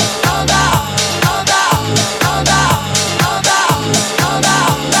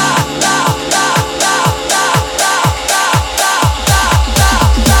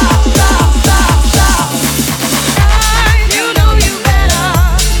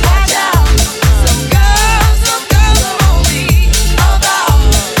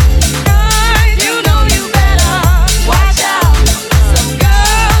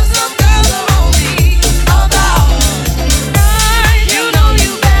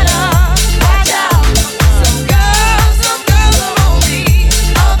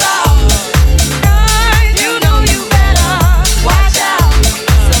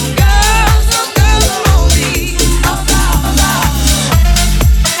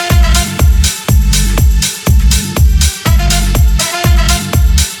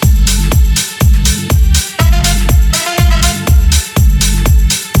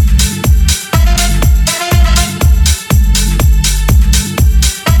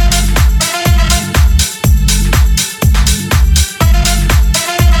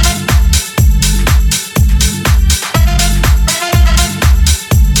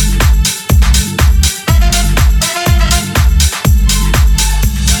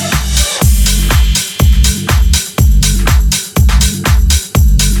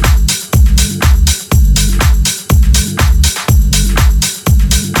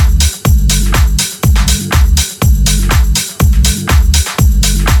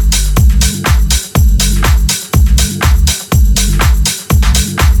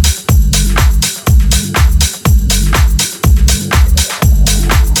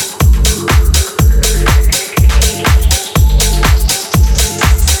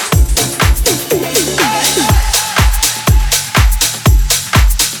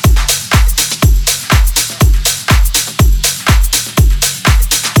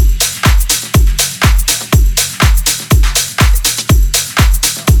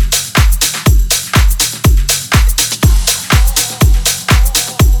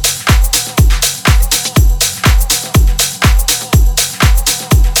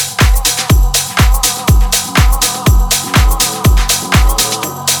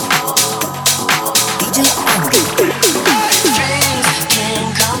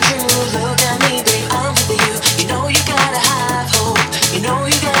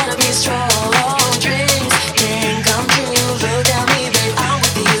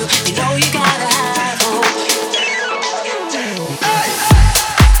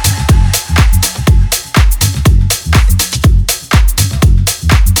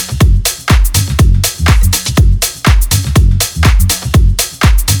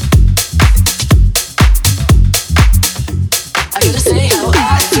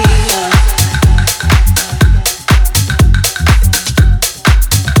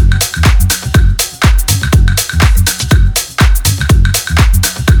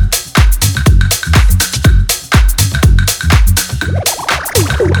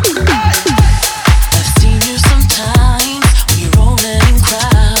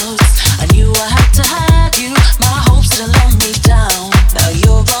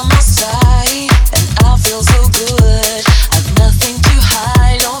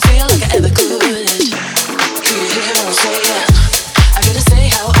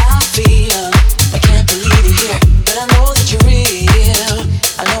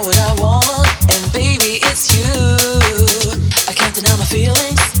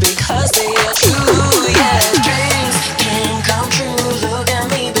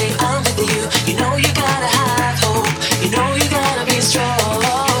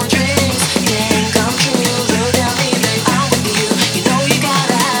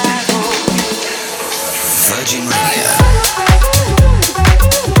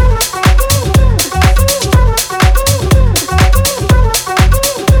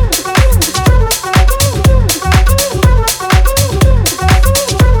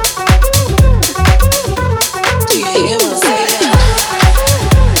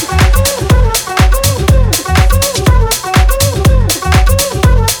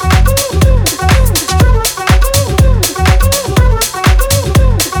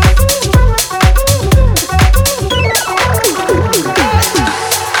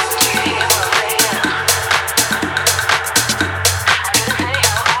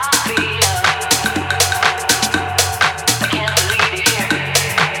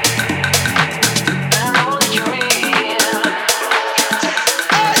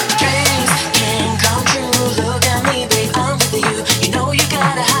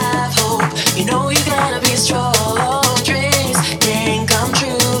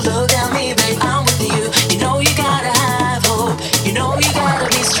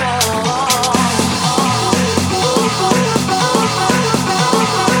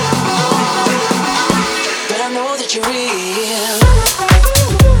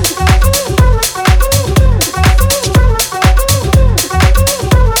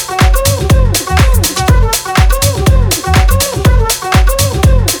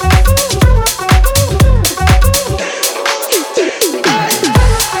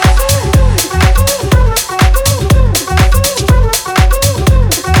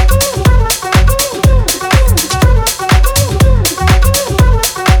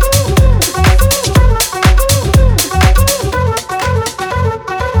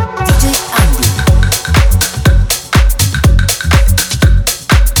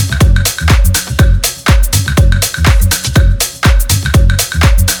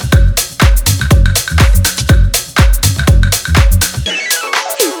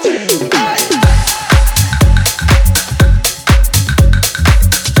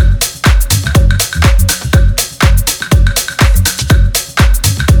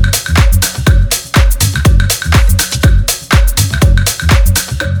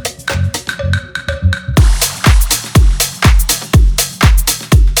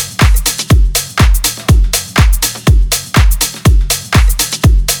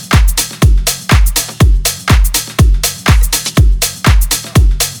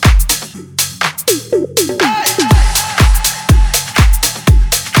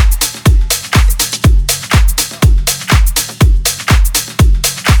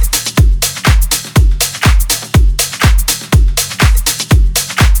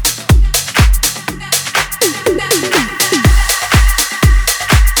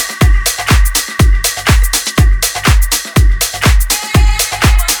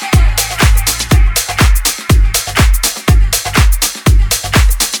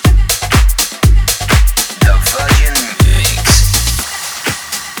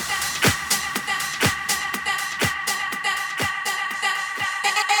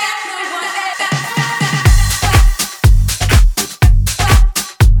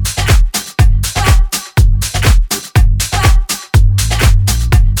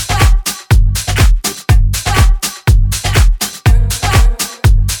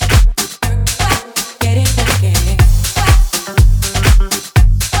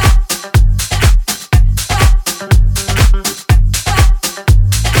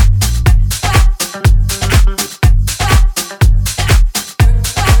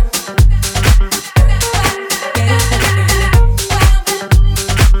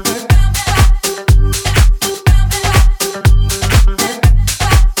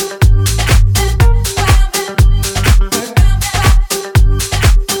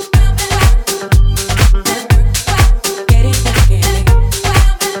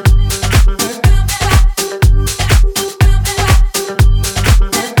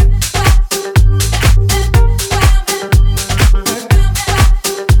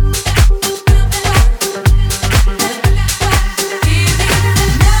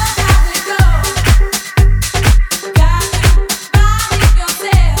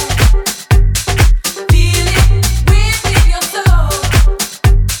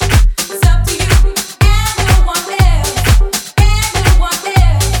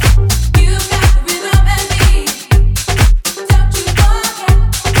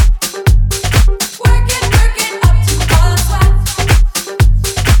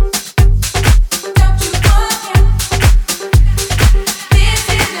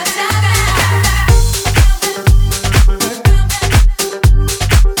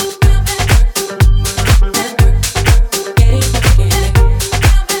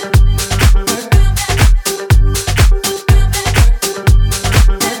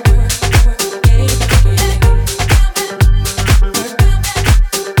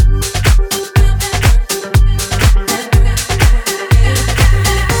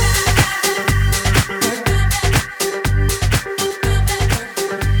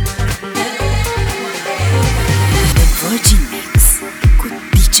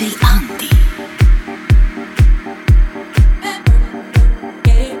 DJ ANDI.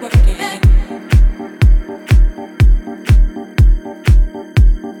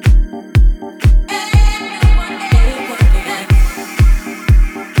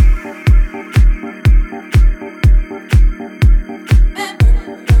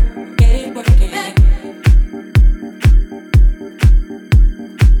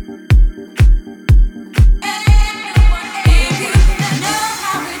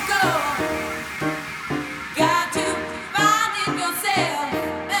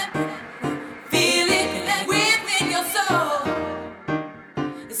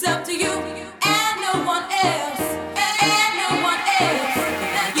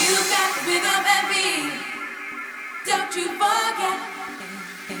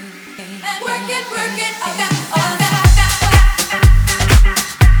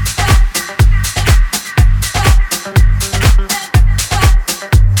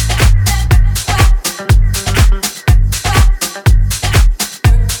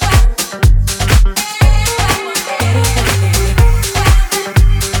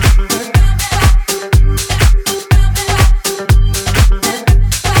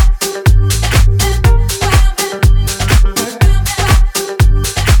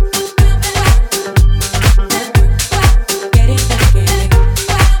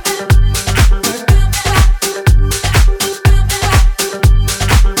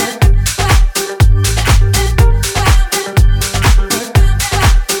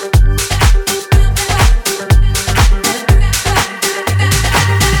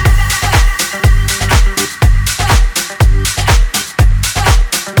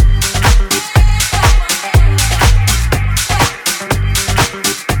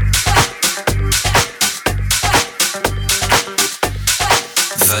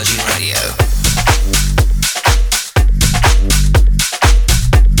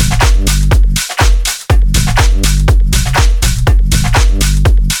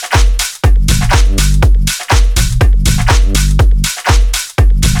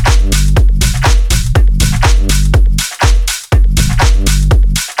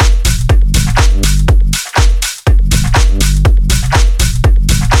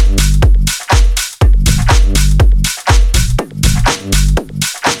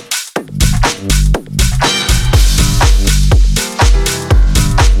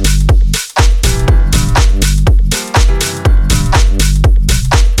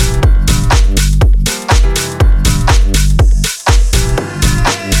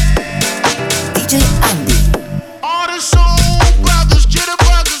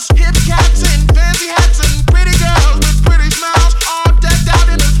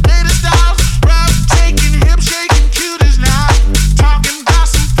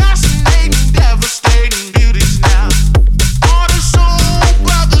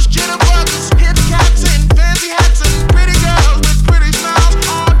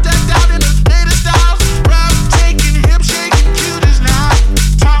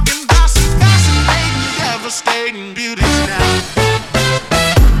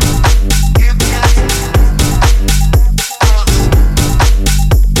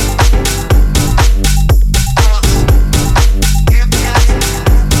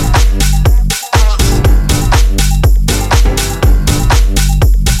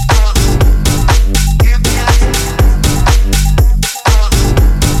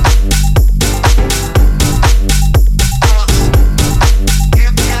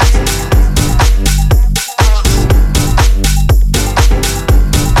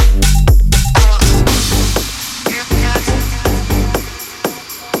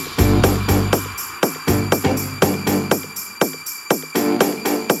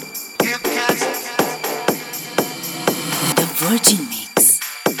 TheVirginMix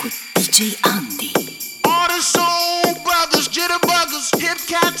with DJ ANDI. All the soul brothers, jitterbuggers, hip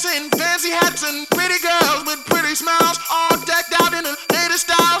cats and fancy hats and pretty girls with pretty smiles, all decked out in the latest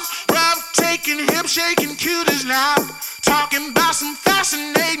styles, breathtaking, hip-shaking cuties now, talking about some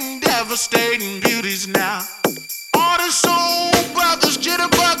fascinating, devastating beauties now. All the soul brothers,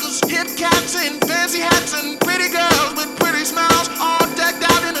 jitterbuggers, hip cats and fancy hats and pretty girls with pretty smiles, all decked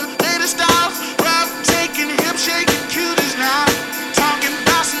out in the latest styles, breathtaking, hip-shaking cuties now, talking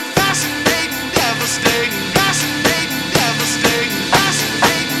about some fascinating, devastating, fascinating, devastating,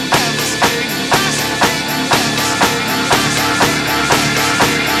 fascinating, devastating, fascinating,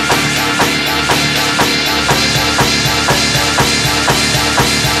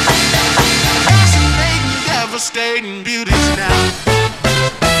 devastating beauties now.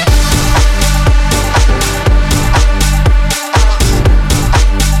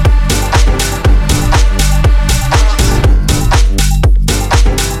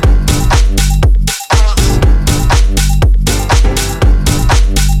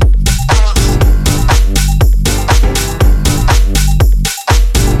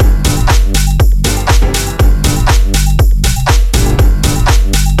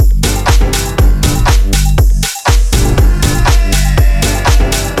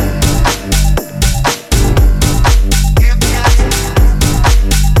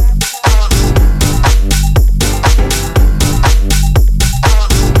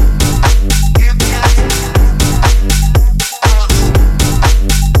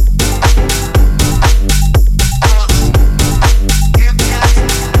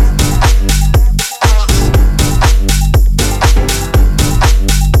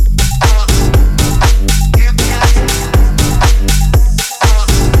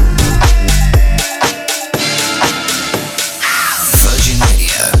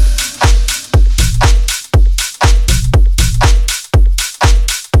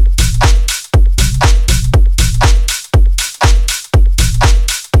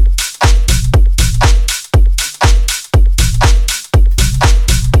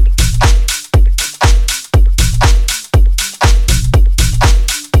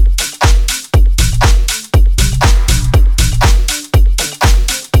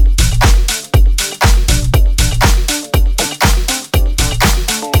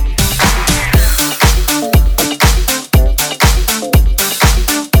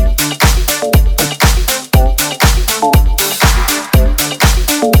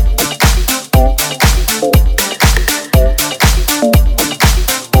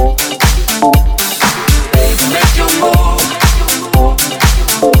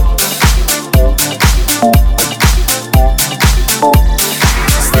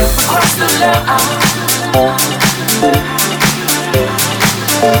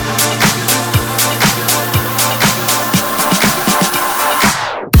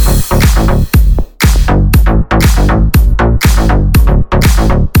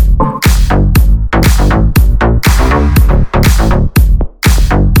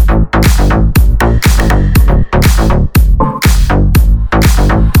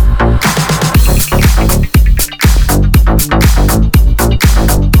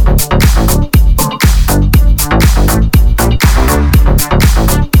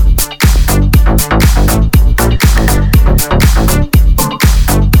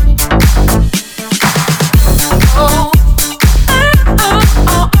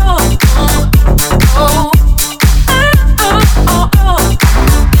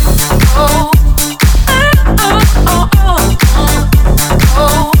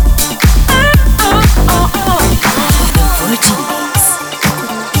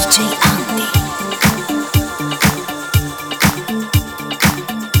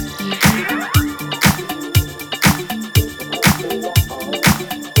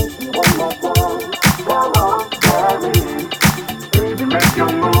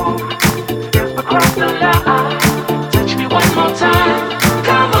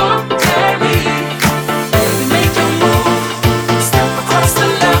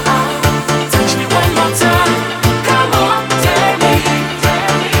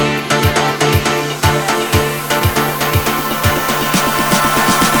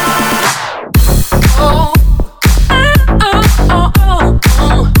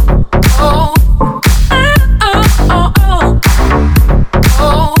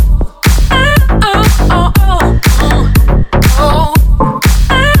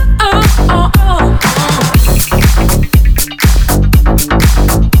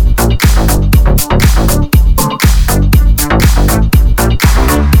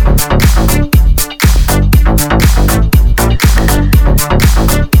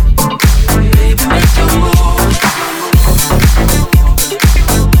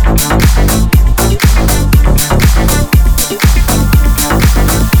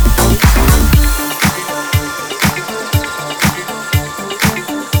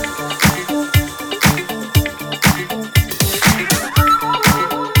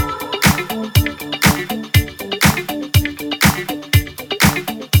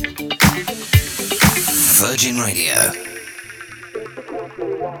 Radio.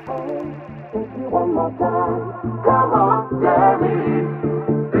 One more time, come on, Jerry.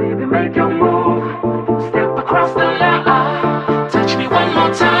 Baby, make your move. Step across the line. Touch me one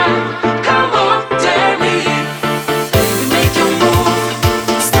more time. Come on, Jerry. Baby, make your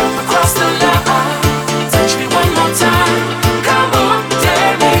move. Step across the line. Touch me one more time. Come on,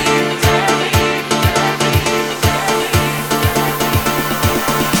 Jerry.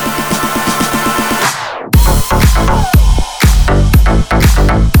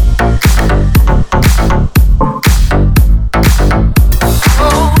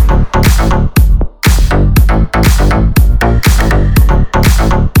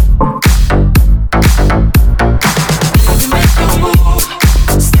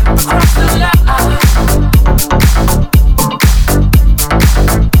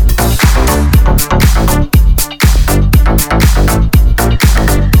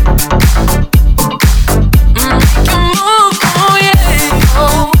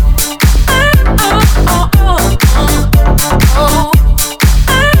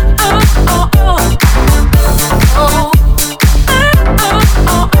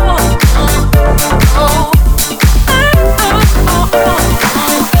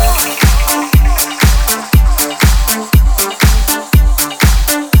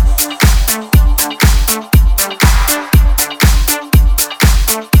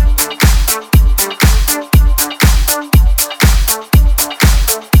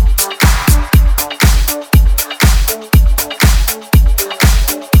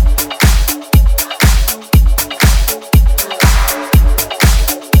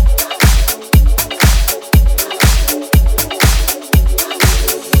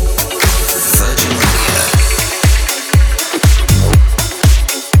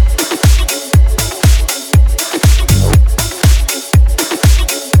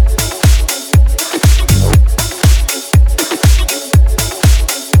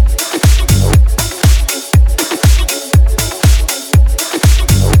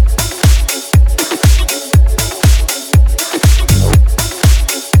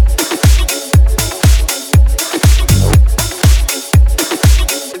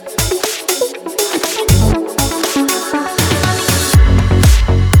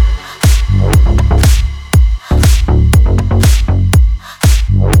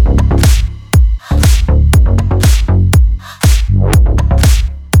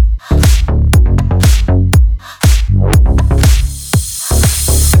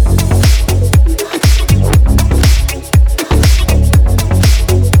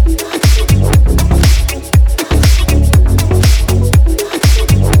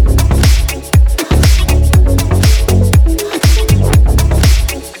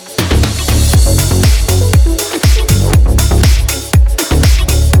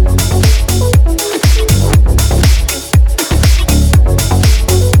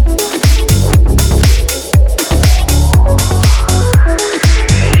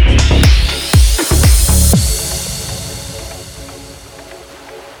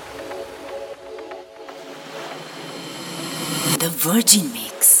 The Virgin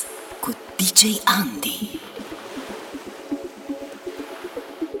Mix cu DJ ANDI.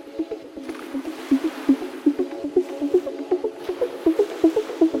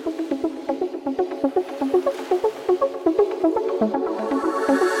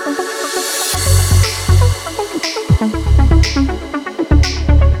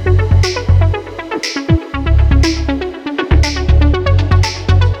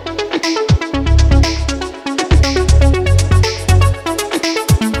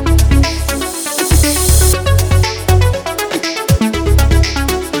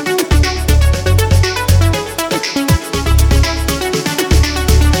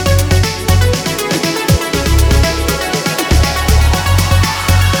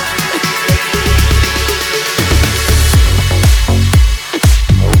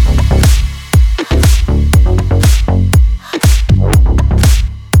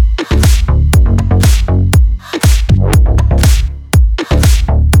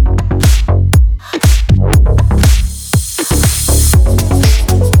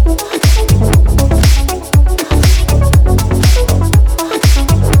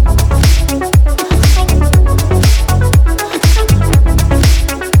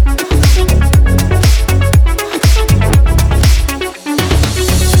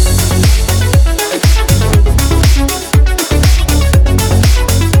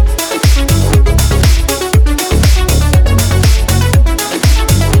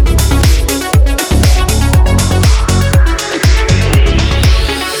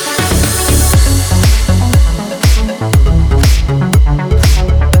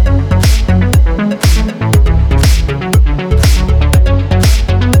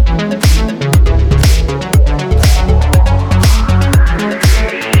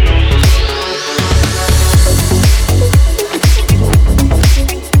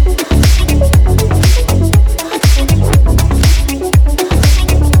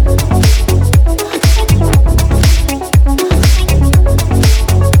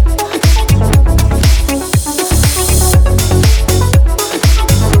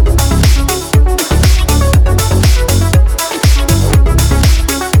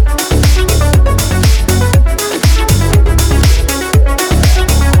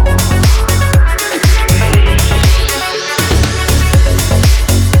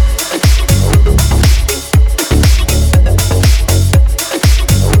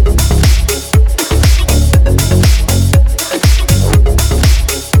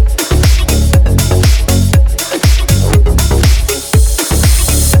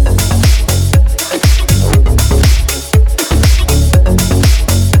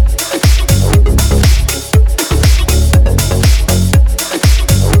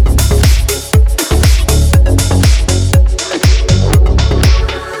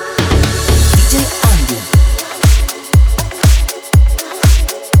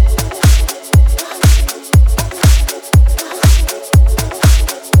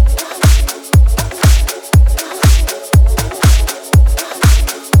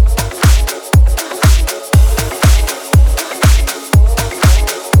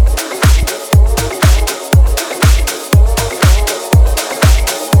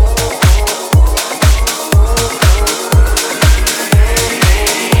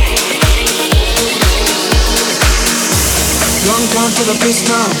 for the pace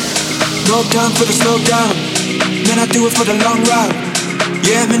now. No time for the slow down. Man, I do it for the long route.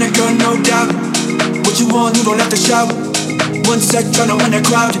 Yeah, man, I got no doubt. What you want, you don't have to shout. 1 sec, tryna win the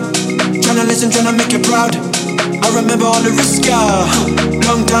crowd. Tryna listen, tryna make you proud. I remember all the risk, yeah.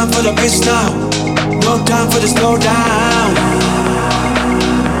 Long time for the pace now. No time for the slow down.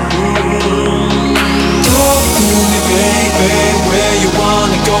 Talk to me, baby, where you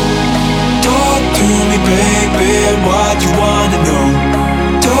wanna go? Talk to me, baby, what you wanna know?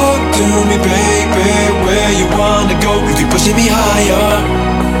 Talk to me, baby, where you wanna go? You keep pushing me higher,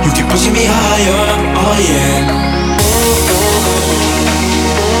 you keep pushing me higher, oh yeah.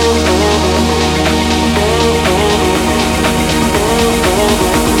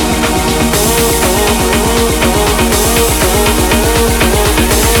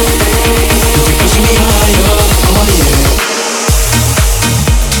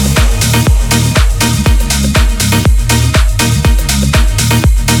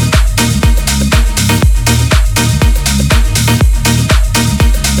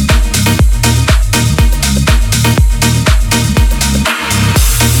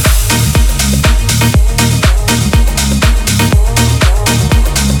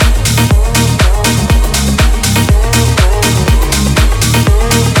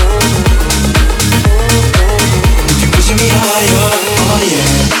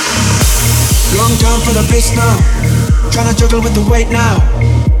 Now, tryna juggle with the weight now.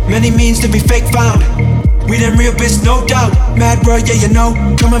 Many means to be fake found. We them real bitch, no doubt. Mad bro, yeah you know.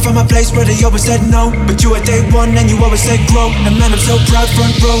 Coming from a place where they always said no, but you at day one and you always said grow. And man, I'm so proud,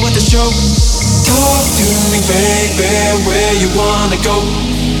 front row at the show. Talk to me, baby, where you wanna go?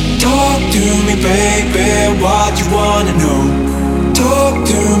 Talk to me, baby, what you wanna know? Talk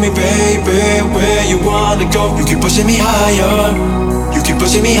to me, baby, where you wanna go? You keep pushing me higher, you keep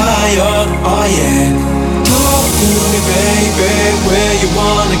pushing me higher, oh yeah. Talk to me, baby, where you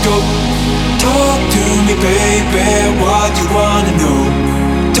wanna go? Talk to me, baby, what you wanna know?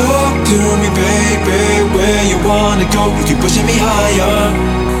 Talk to me, baby, where you wanna go? You keep pushing me higher,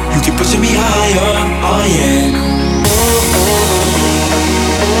 you keep pushing me higher, oh yeah.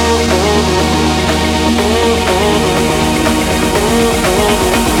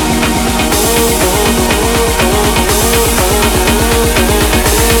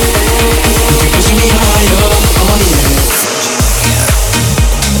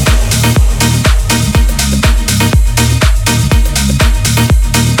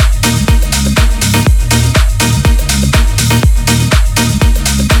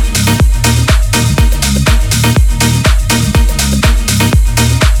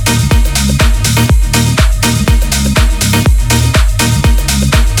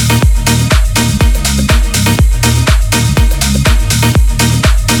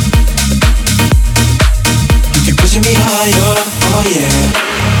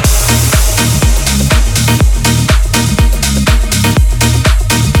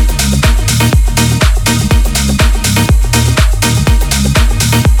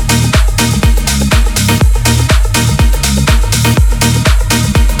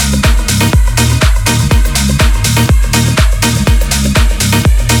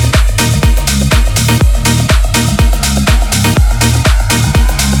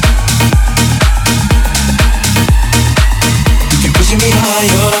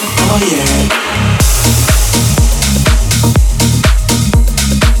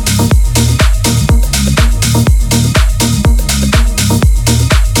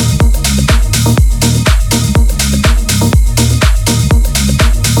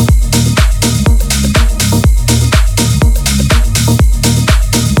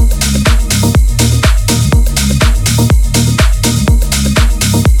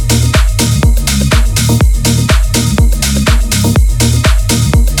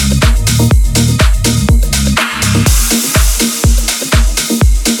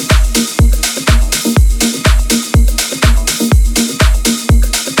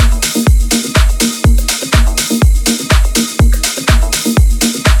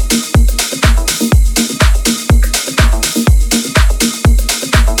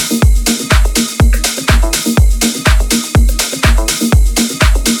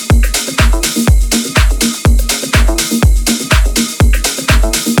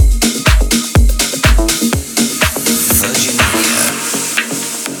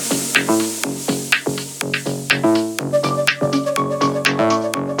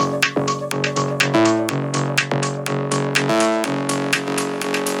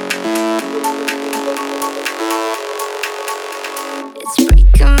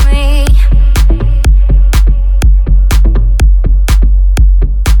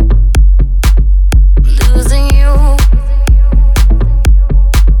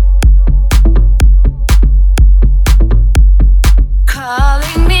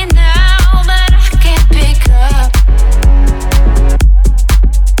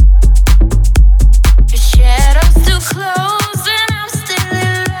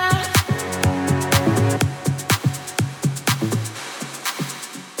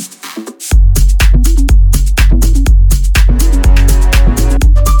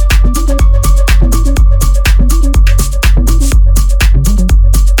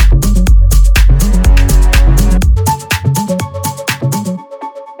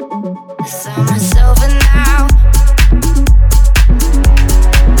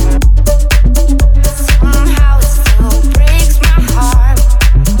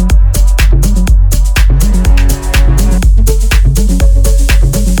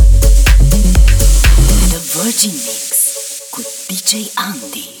 Virgin Mix cu DJ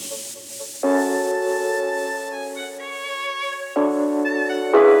Andy.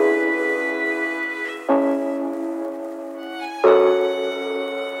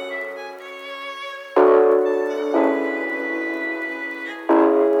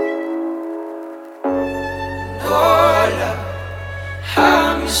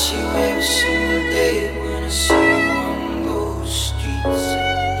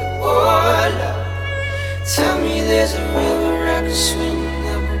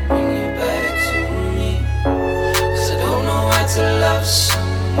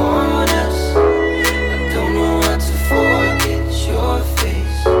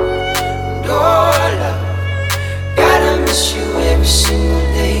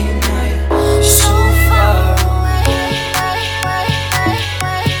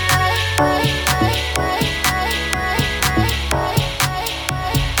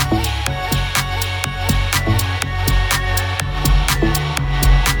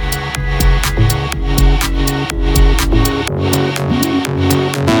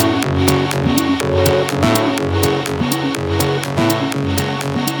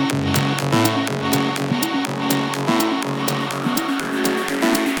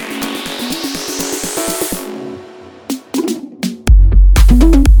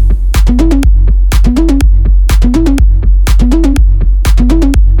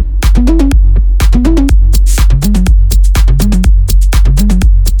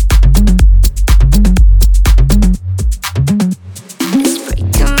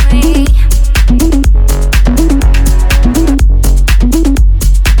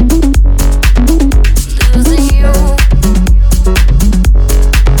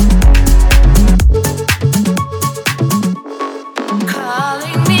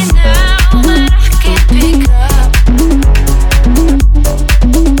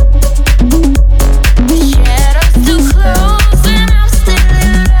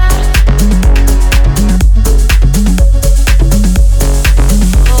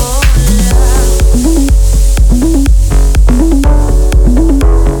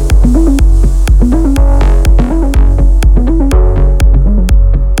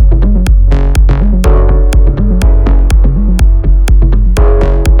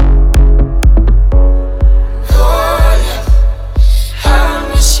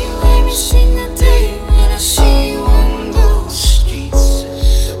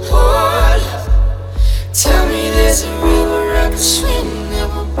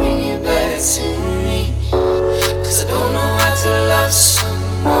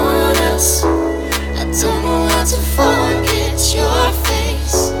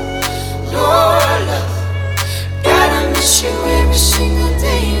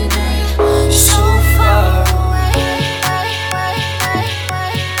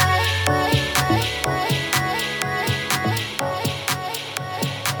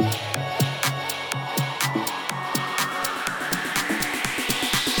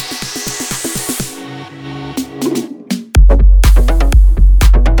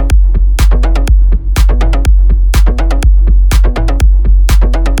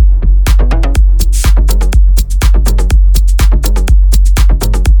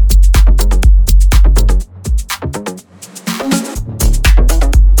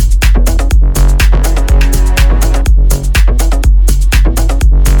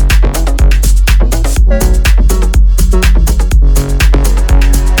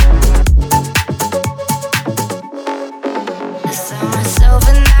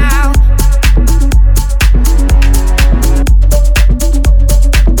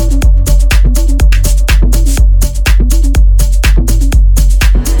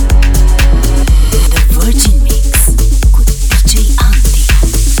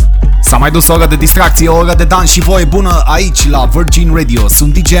 Mai dus o oră de distracție, o oră de dans și voie bună aici la Virgin Radio.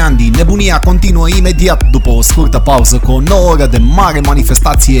 Sunt DJ Andy, nebunia continuă imediat după o scurtă pauză cu o nouă oră de mare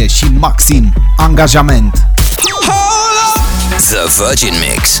manifestație și maxim angajament. The Virgin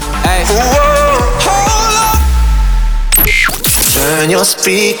Mix. Hey. Turn your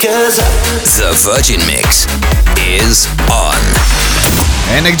speakers up. The Virgin Mix is on.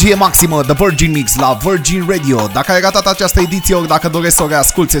 Energie maximă, The Virgin Mix la Virgin Radio. Dacă ai ratat această ediție ori dacă dorești să o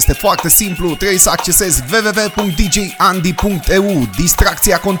reasculți, este foarte simplu. Trebuie să accesezi www.djandy.eu.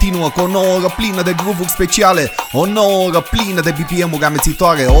 Distracția continuă cu o nouă oră plină de groove-uri speciale, o nouă oră plină de BPM-uri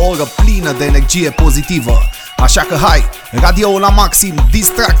amețitoare, o oră plină de energie pozitivă. Așa că hai, radio la maxim,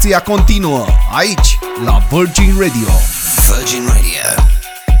 distracția continuă aici la Virgin Radio. Virgin Radio.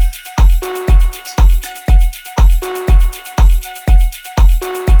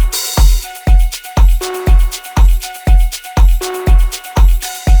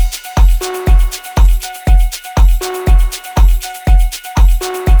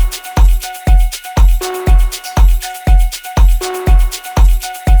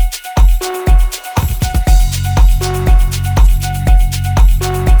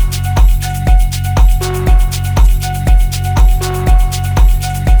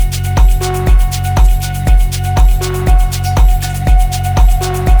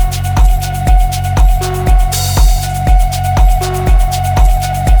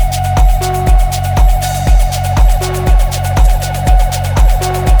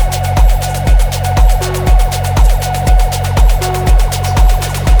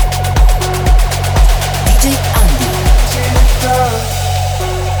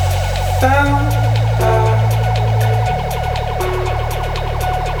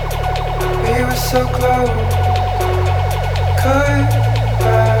 so close, cut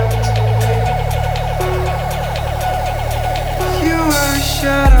back to me. You were a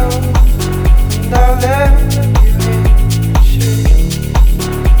shadow, and I let you in shade.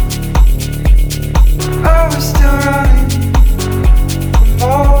 I was still running from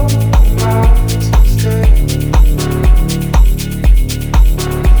all the mountains instead,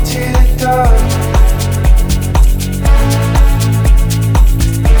 to the dark.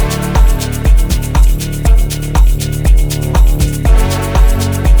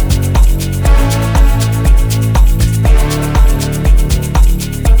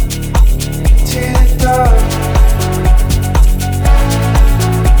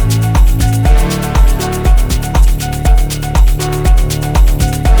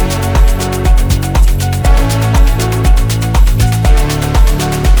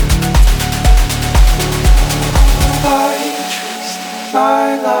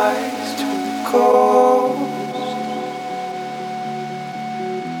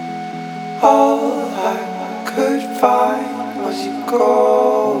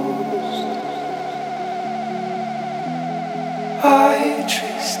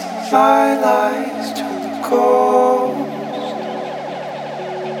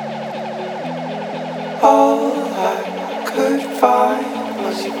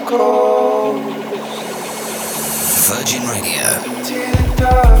 Virgin Radio.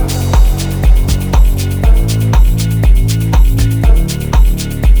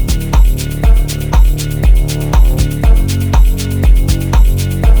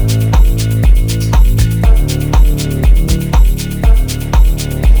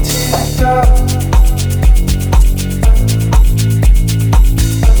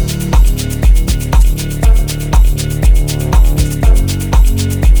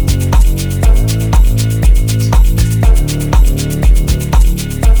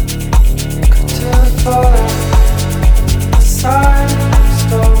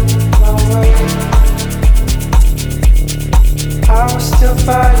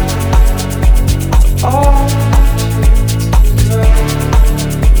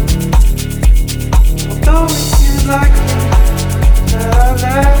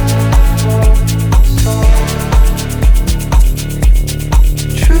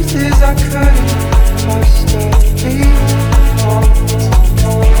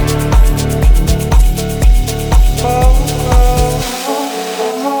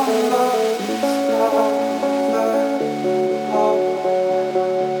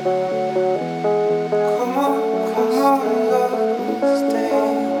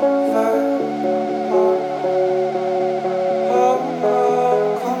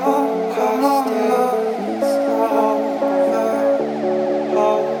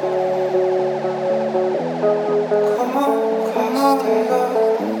 Come on.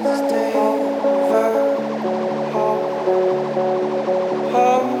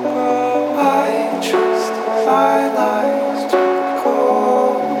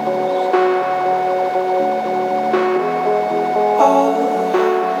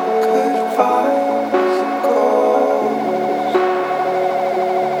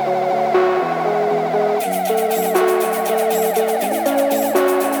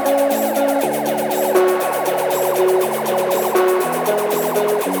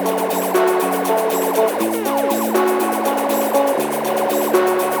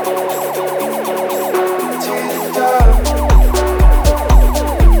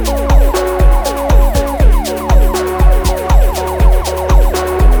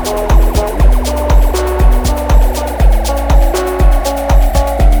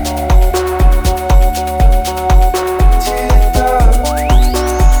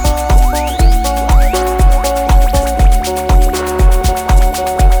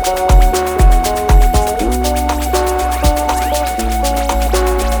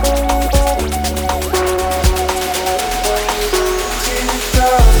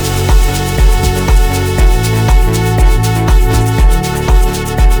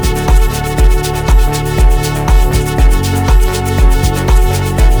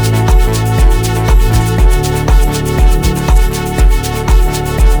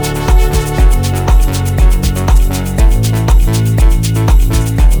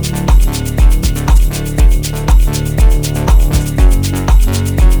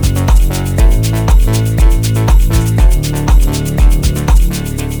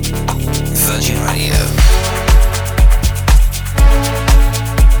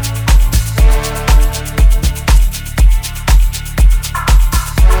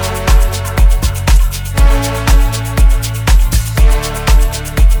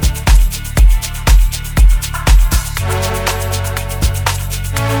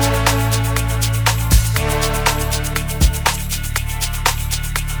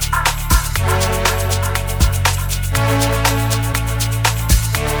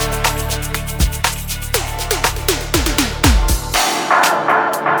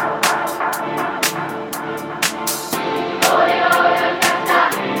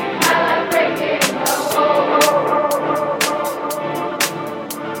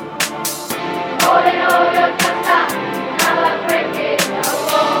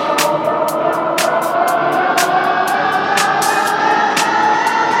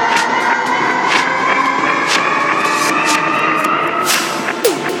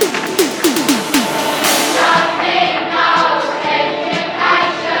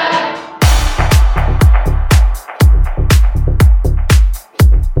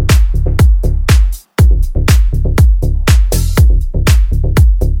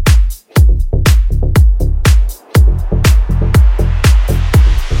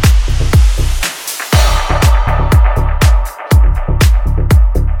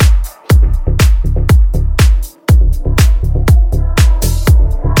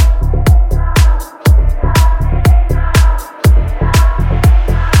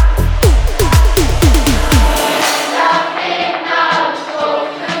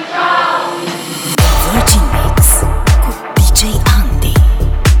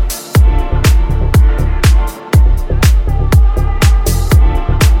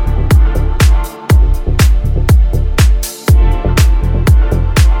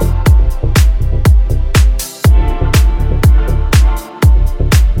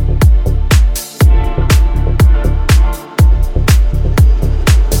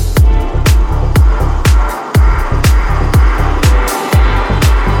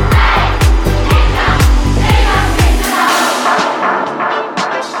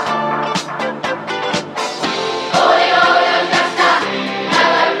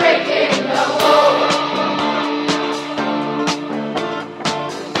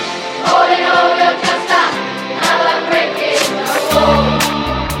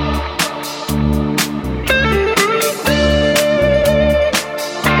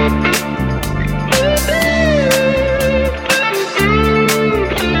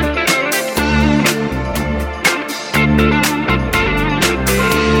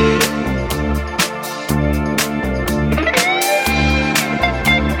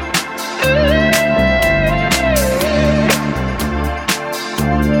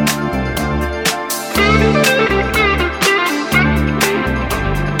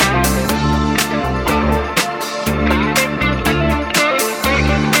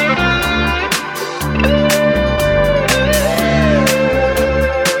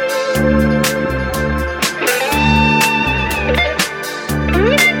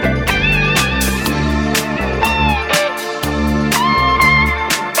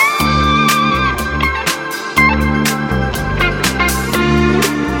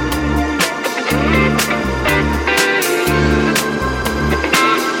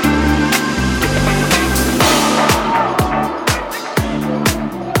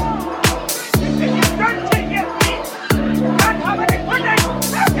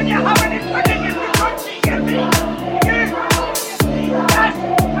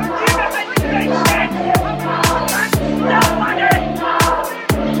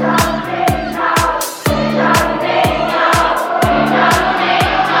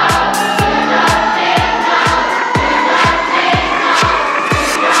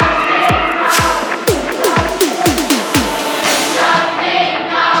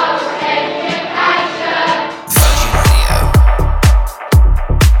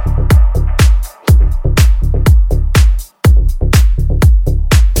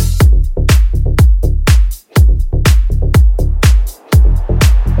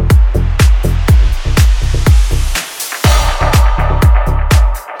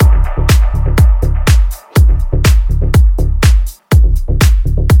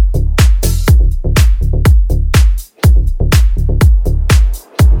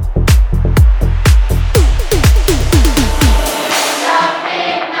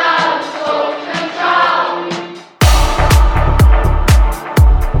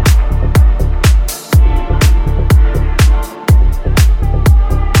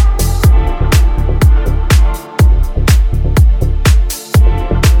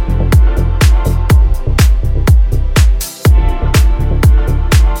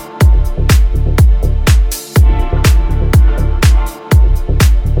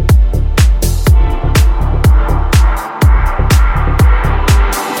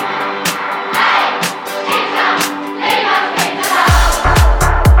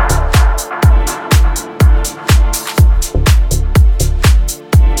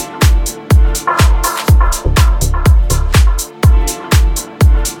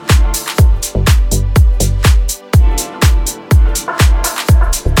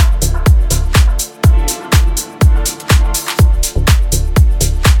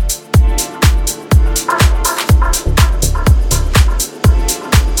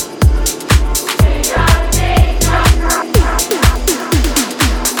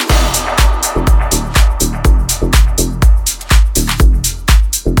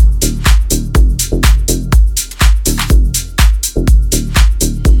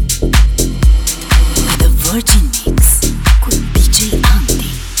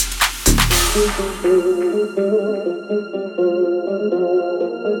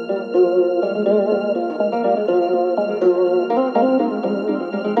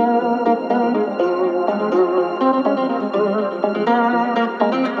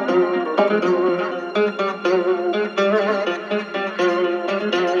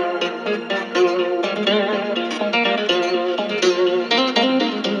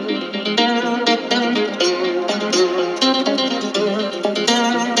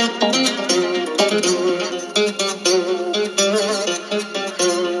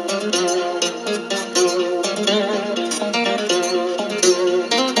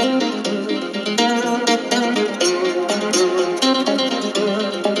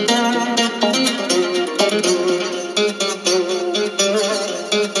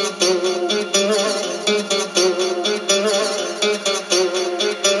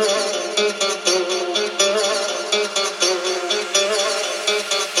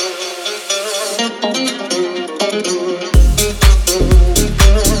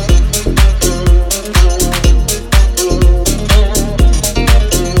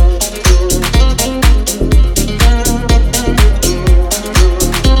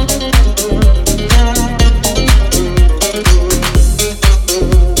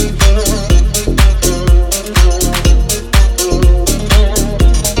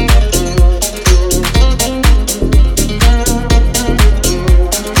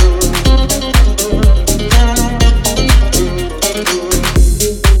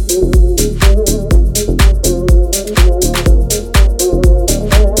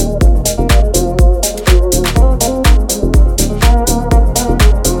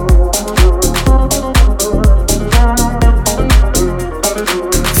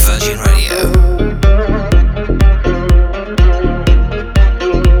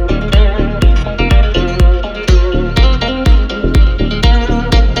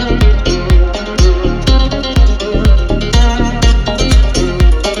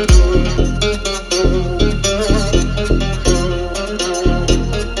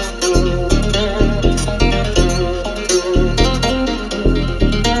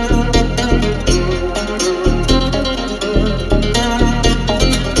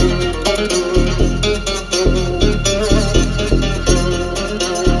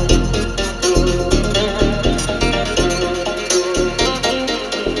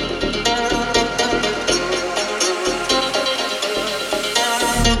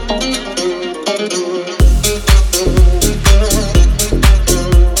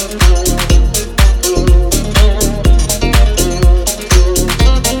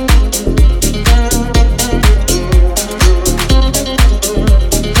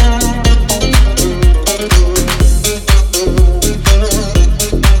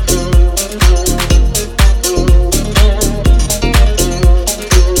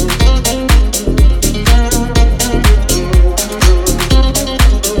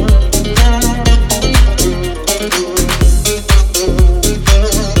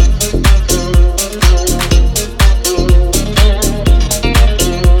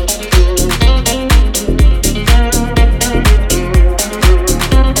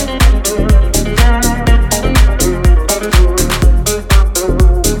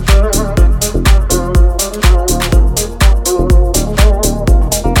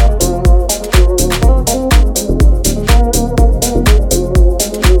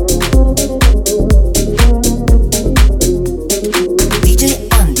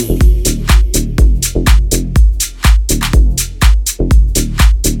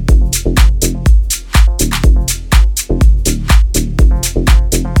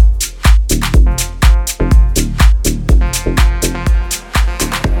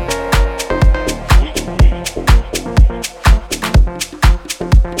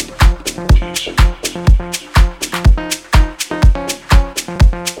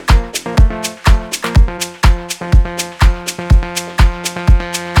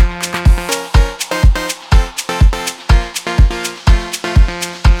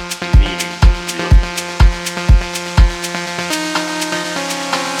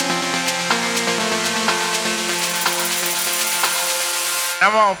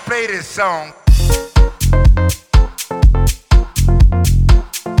 I'm gonna play this song.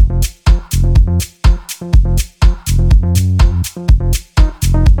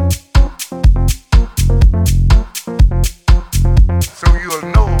 So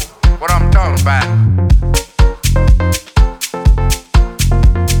you'll know what I'm talking about.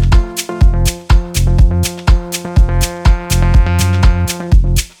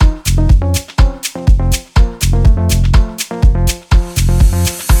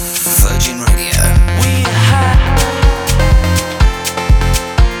 Virgin Radio.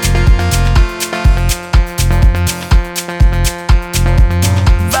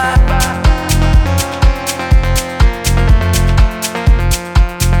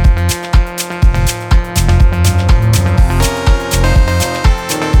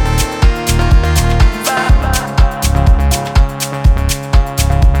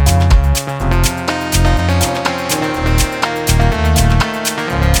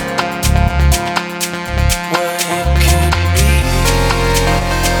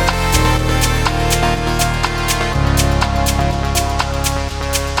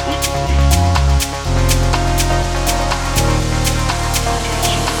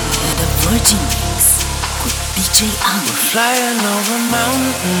 flying over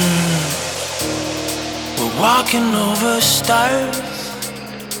mountains, we're walking over stars,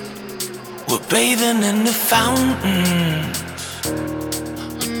 we're bathing in the fountains,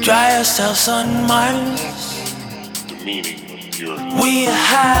 we dry ourselves on Mars. The meaning of your We are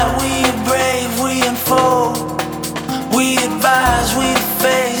high, we are brave, we unfold, we advise, we the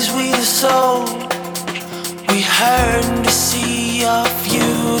face, we the soul. We heard to see your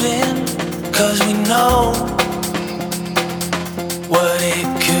feuding, 'cause we know what it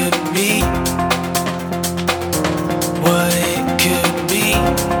could be, what it could be,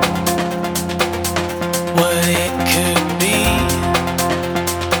 what it could be,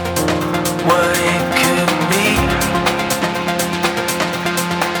 what it could be.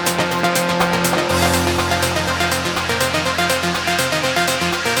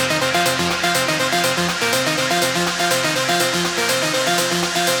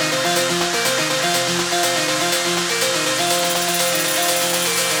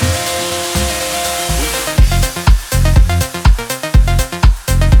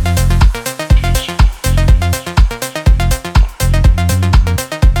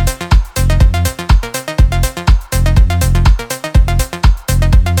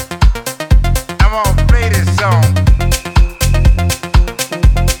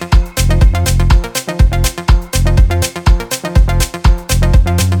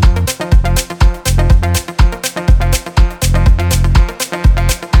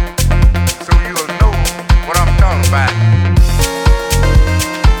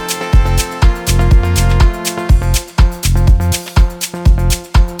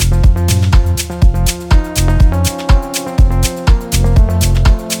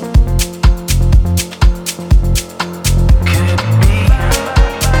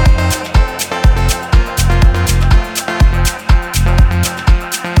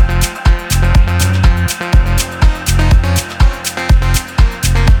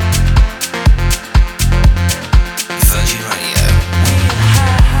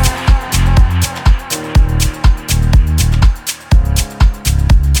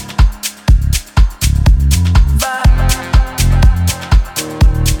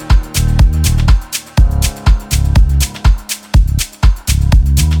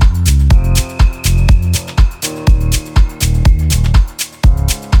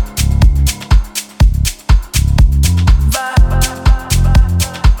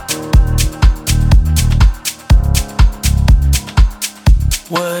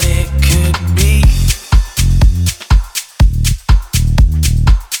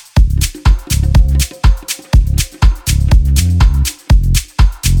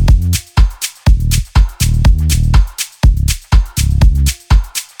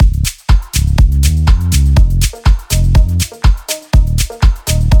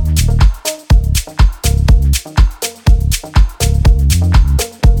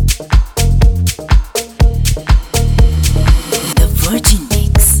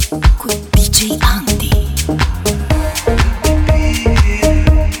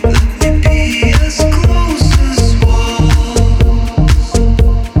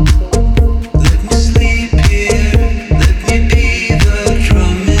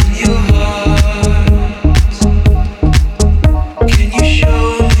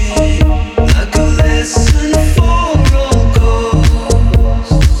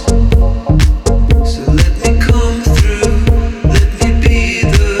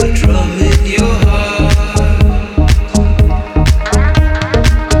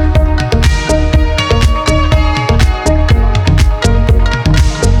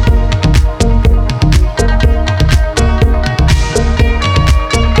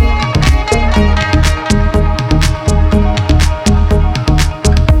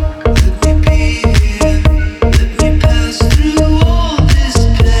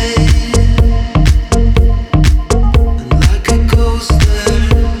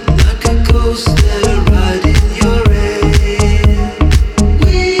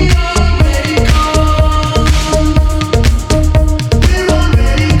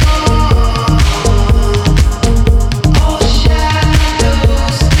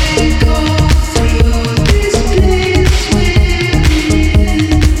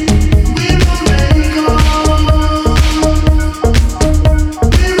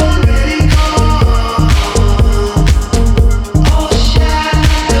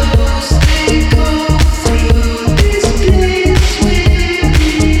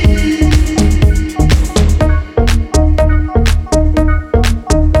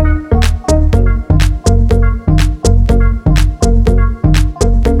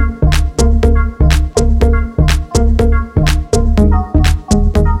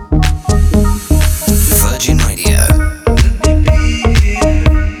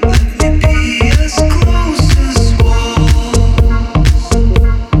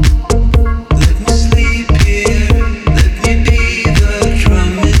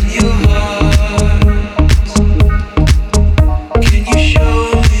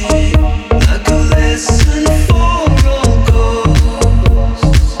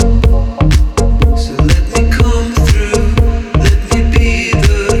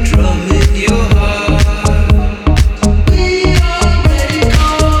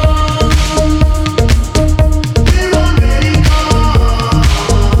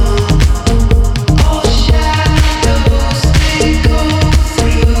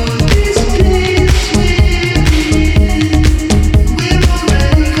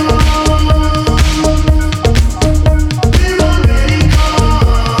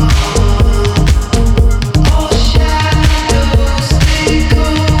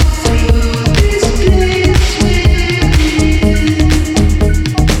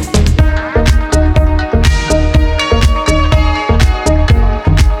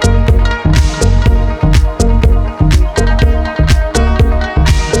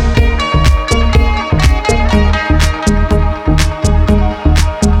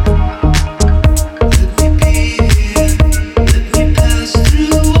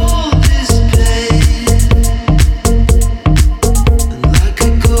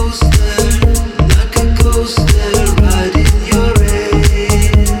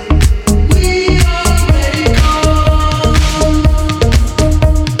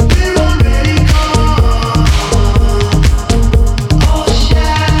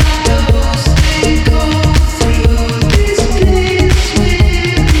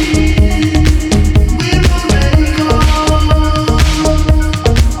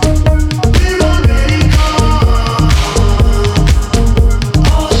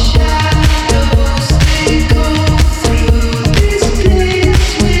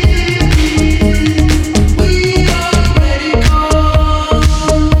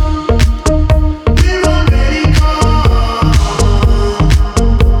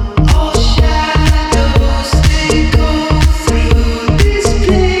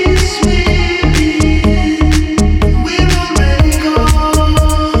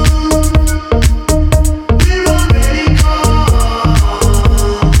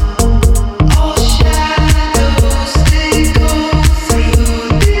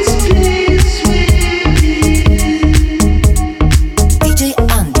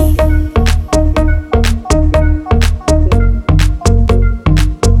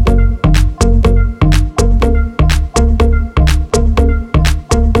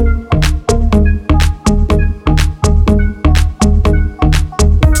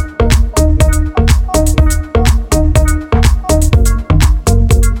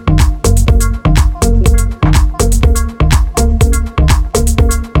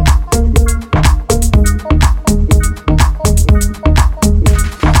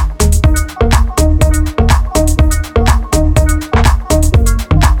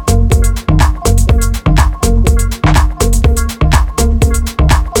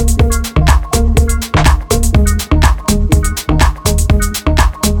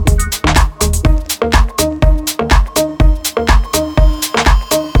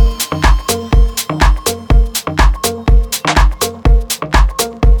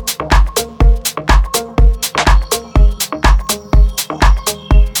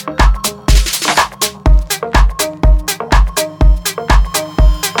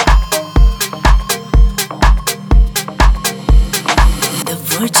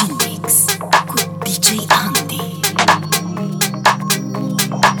 Virgin Mix with DJ ANDI.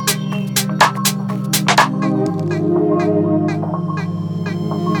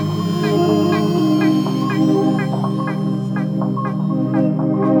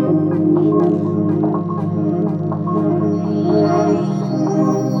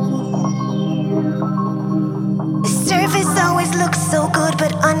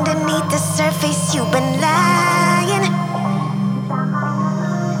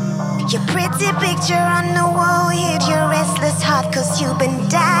 Your pretty picture on the wall hid your restless heart, cause you've been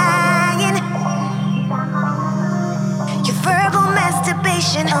dying. Your verbal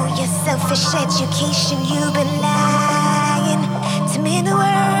masturbation, oh, your selfish education, you've been lying to me in the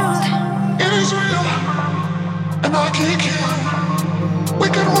world. It is real, and I can't kill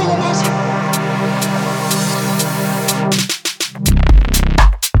wicked rumors.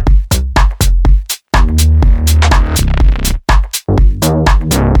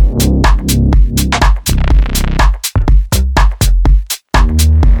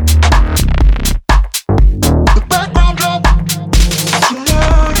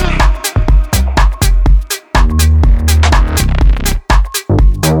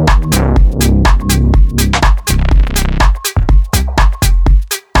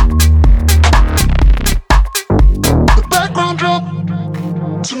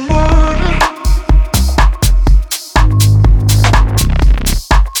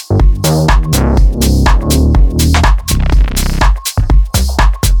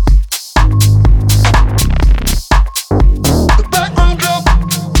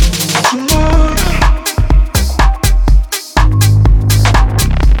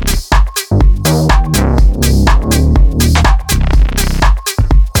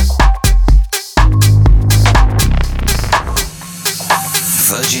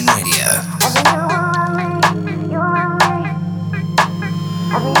 Virgin Radio.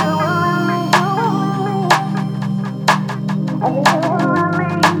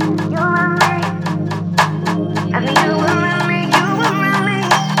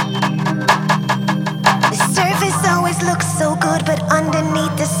 The surface always looks so good, but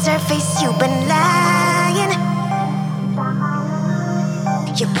underneath the surface you've been lying.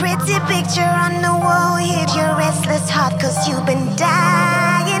 Your pretty picture on the wall hid your restless heart, cause you've been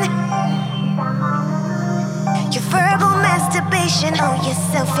dying. Your verbal masturbation, oh, your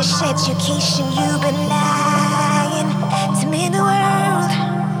selfish education, you've been lying to me in the world.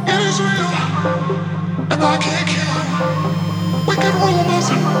 It is real, and I can't kill wicked rumors.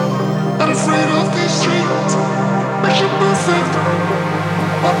 Not afraid of these streets. Picture perfect,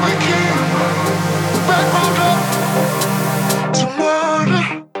 but we can't. The background up to murder.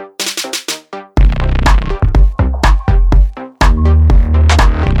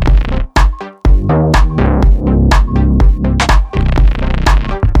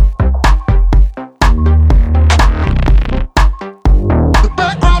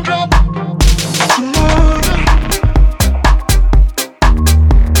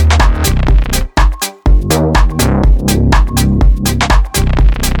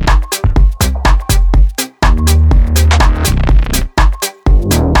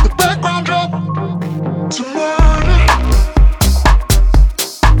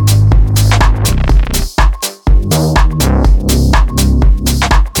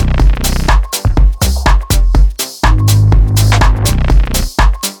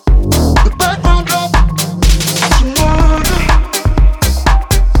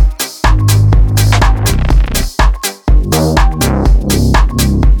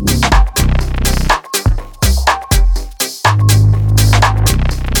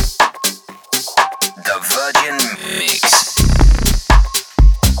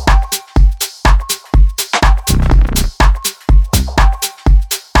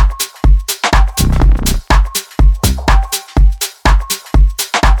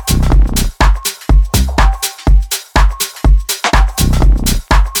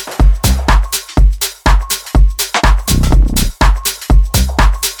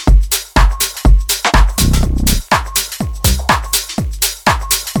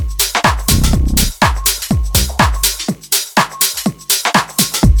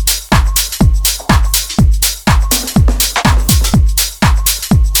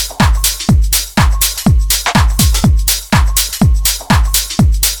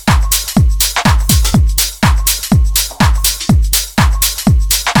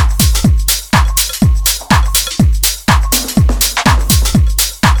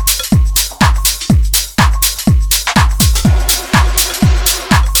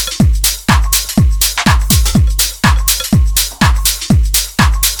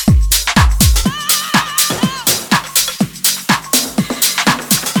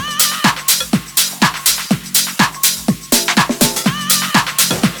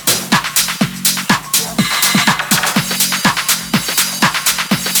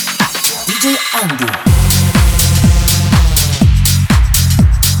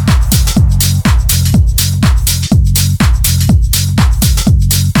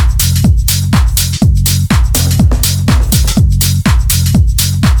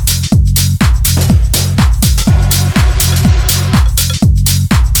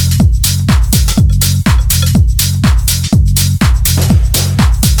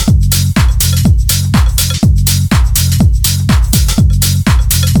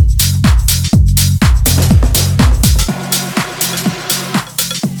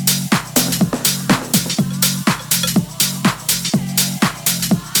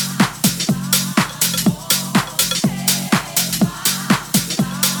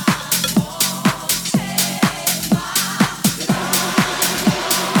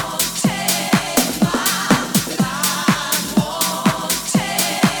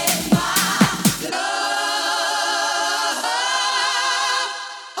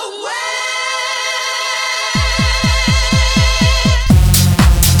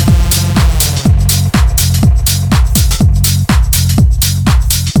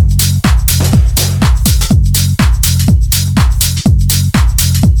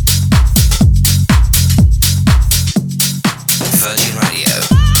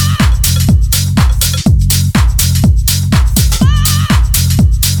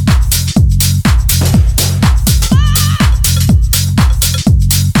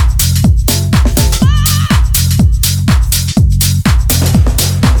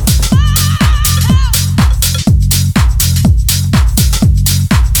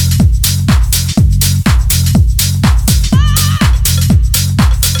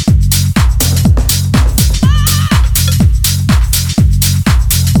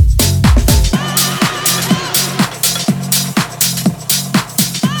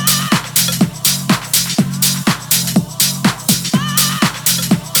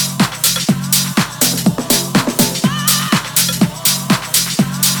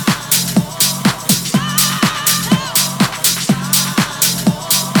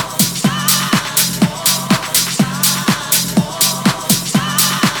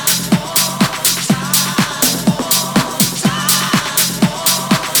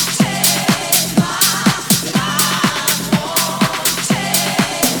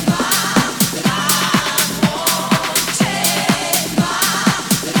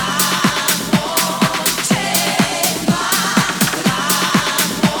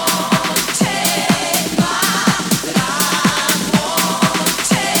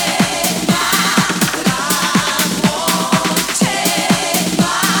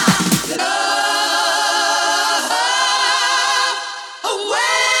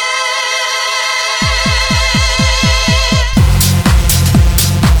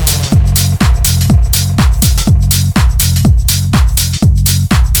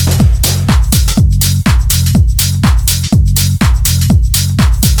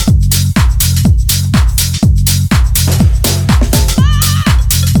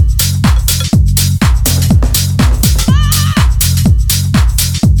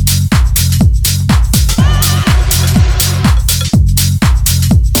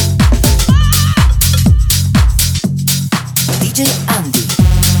 DJ ANDI.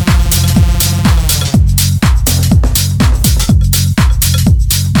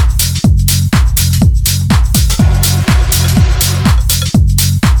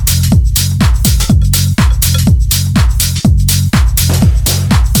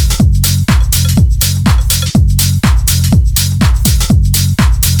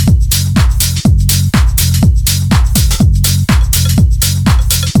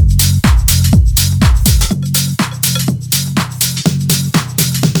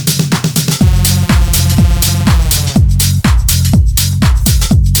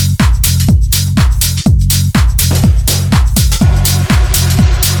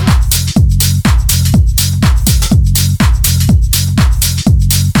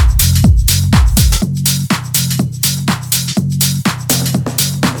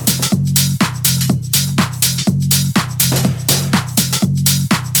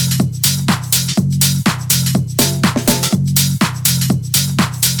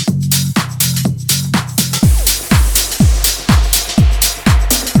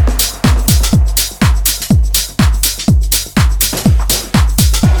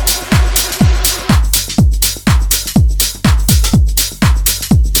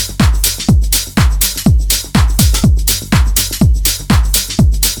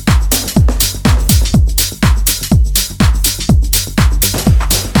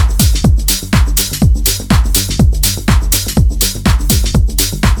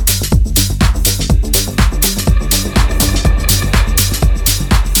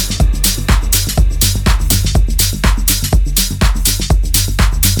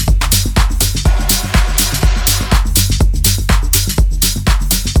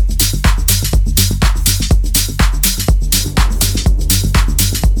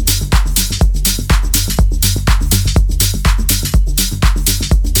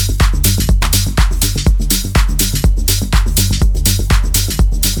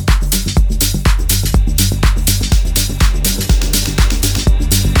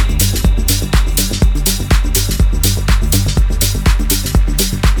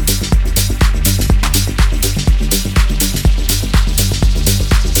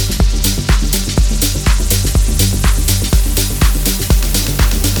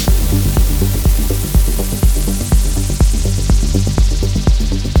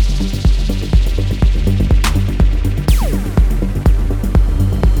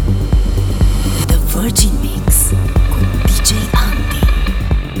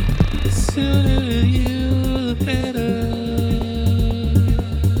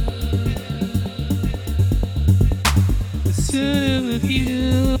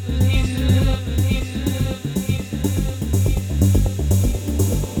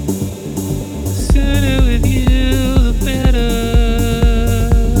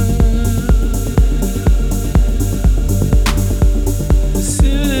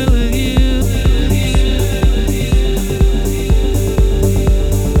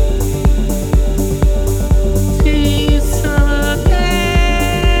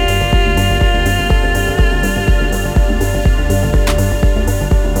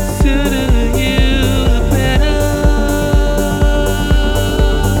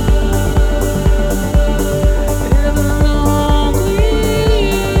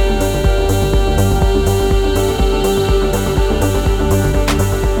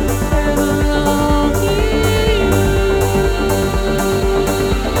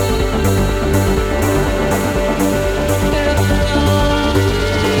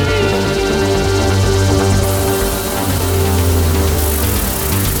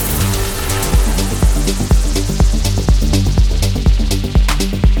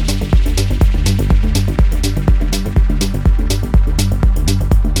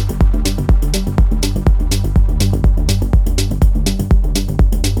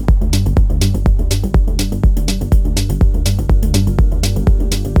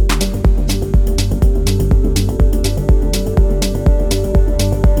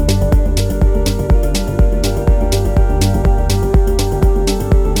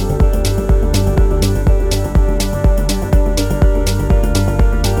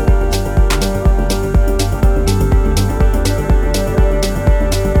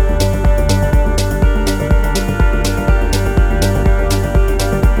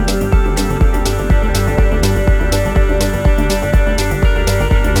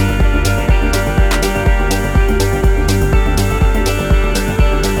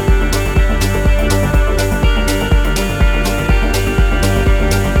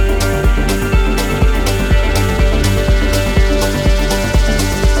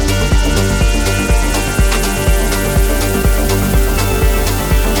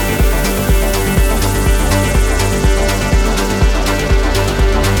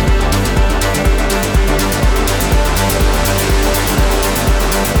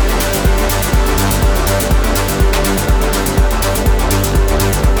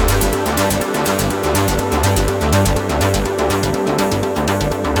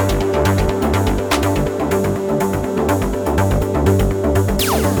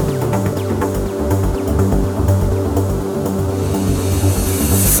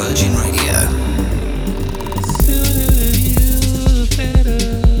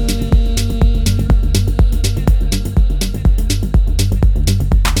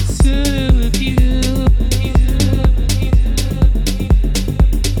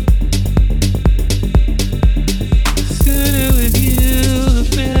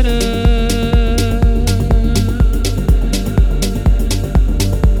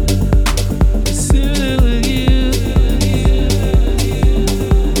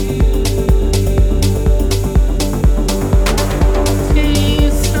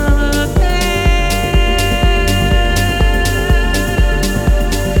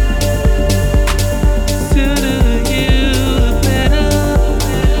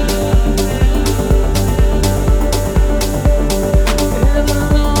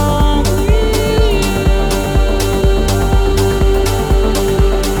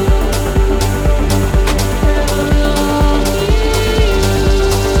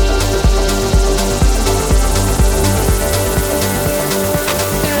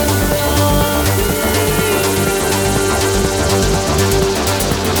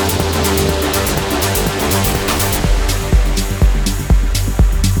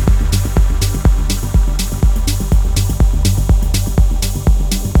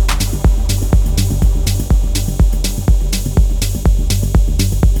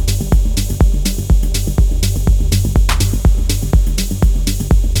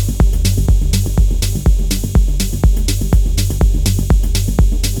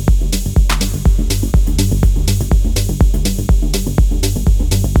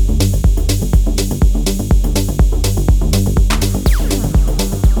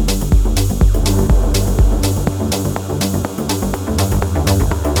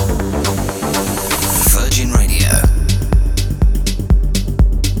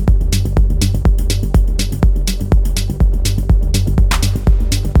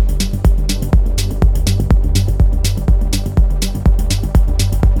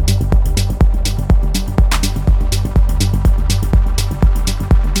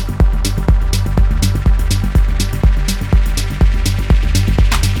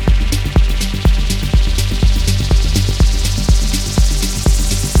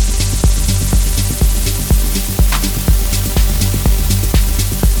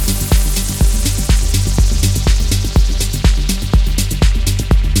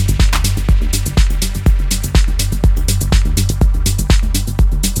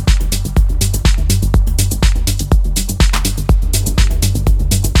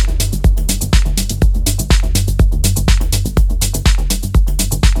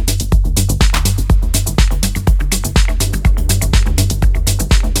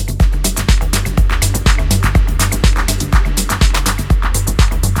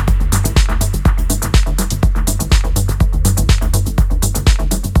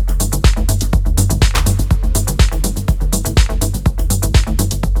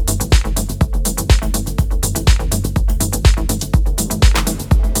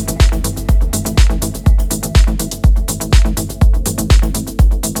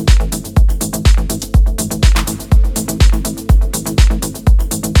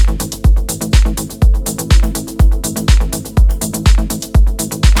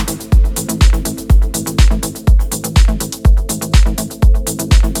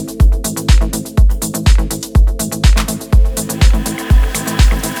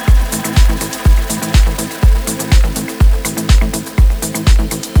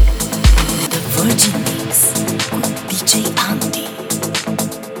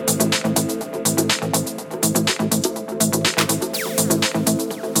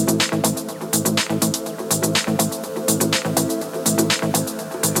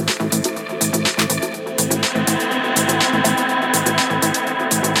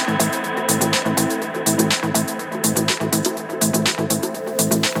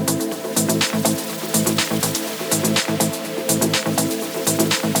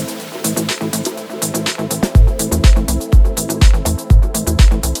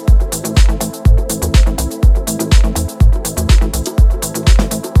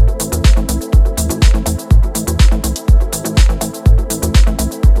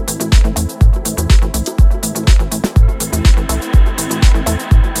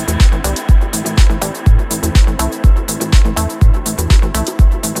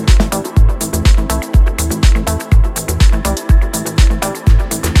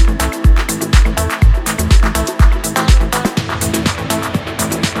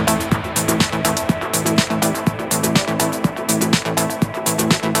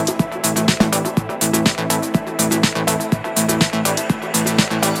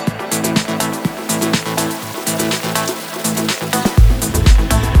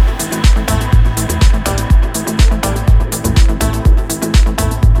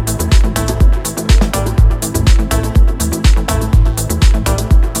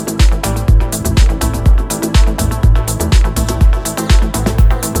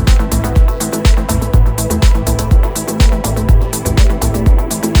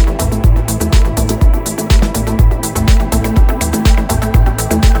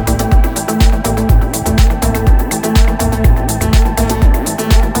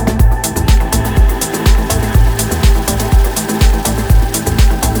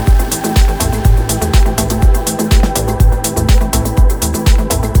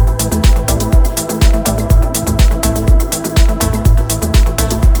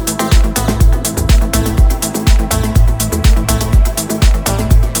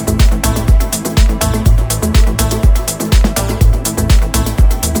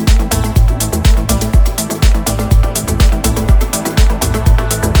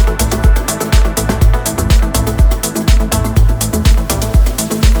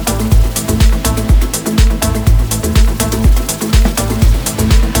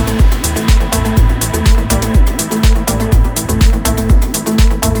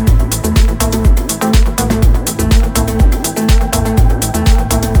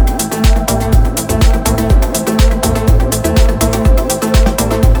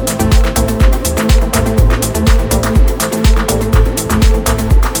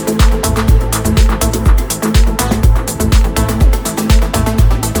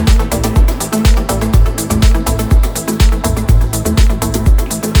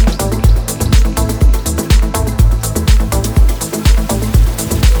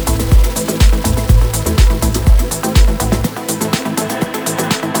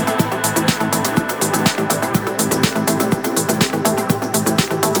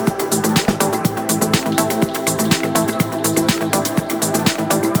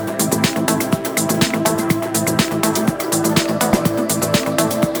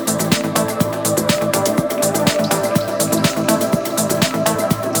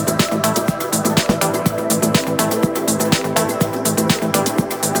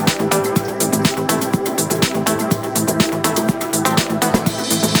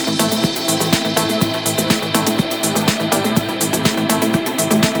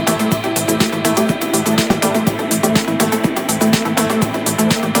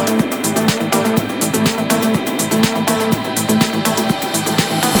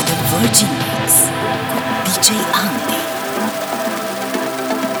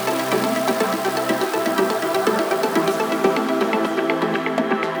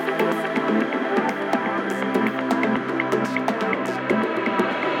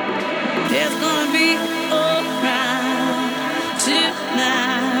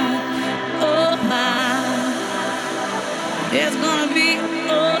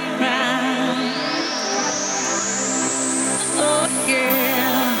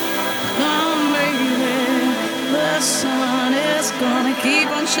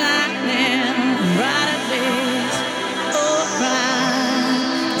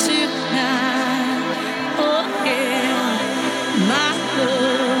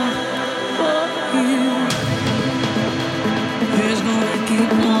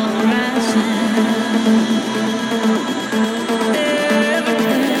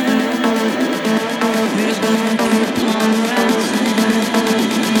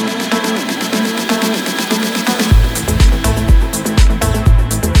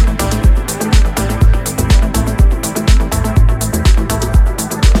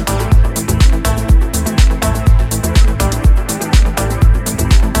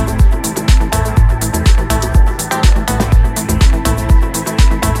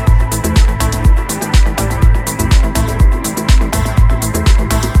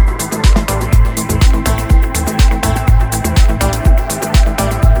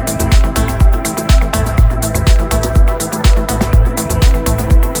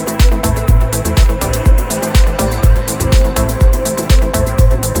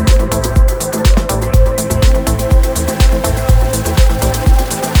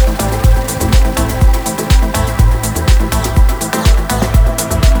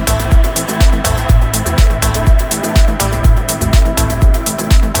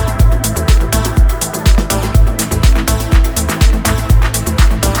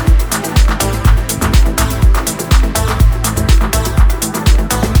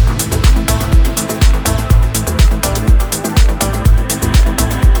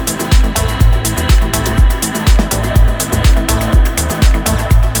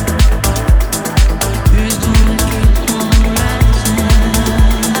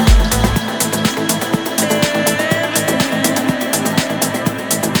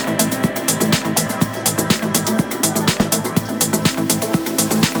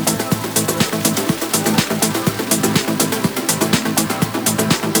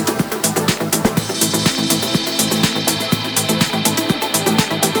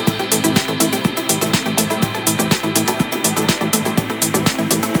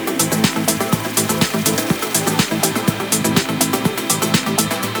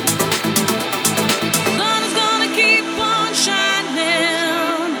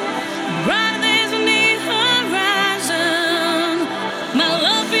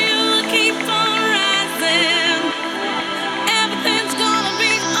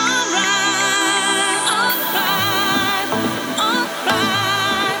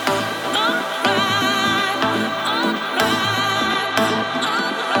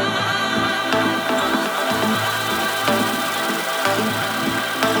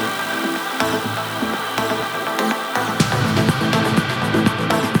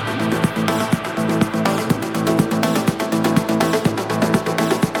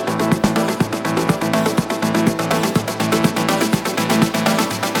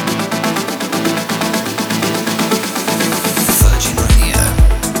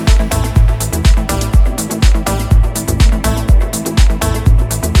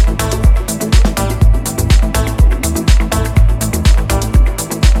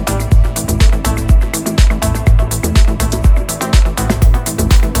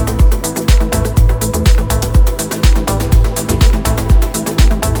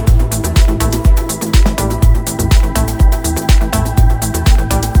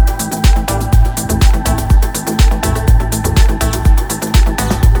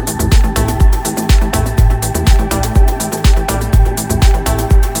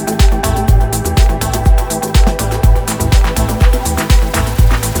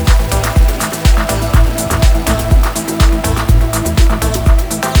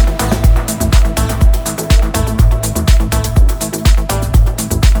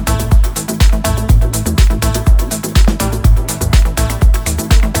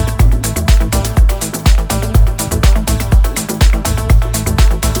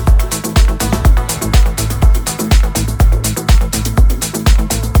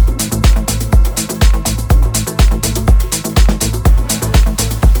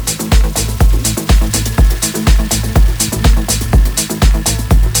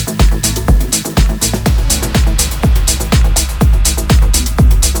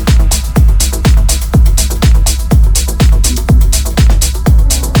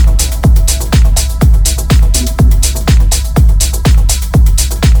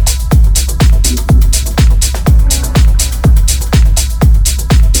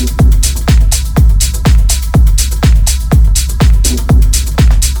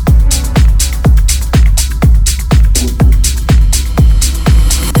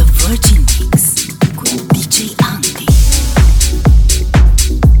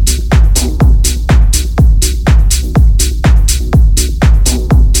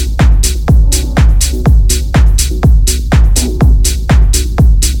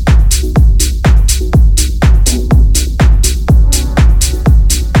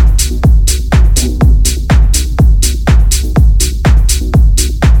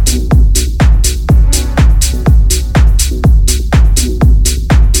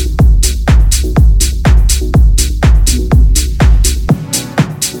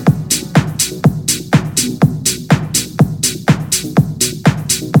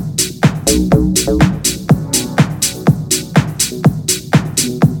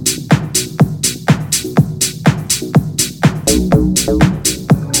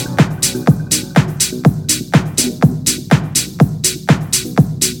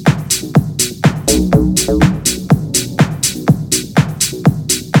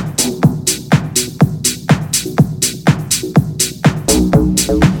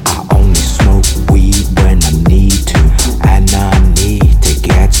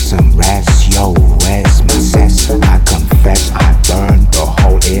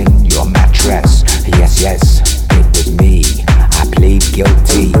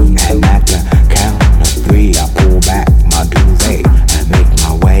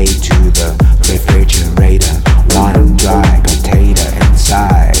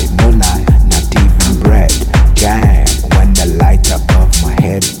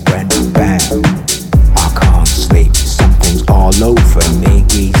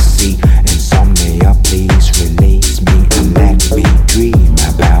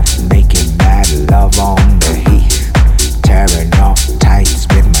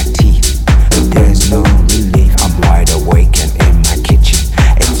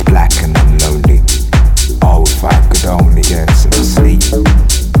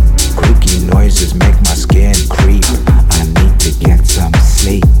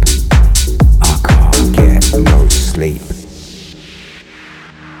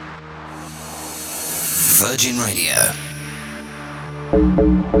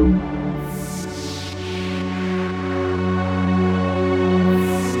 I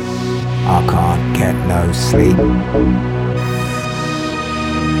can't get no sleep.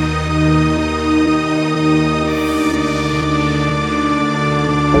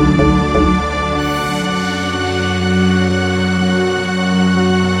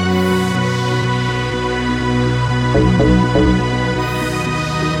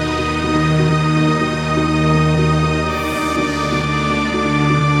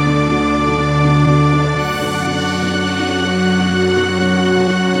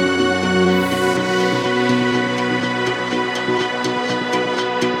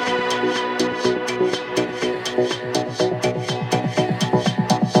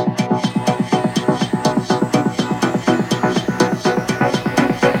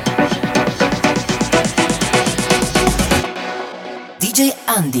 DJ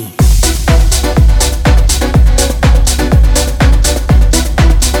ANDI.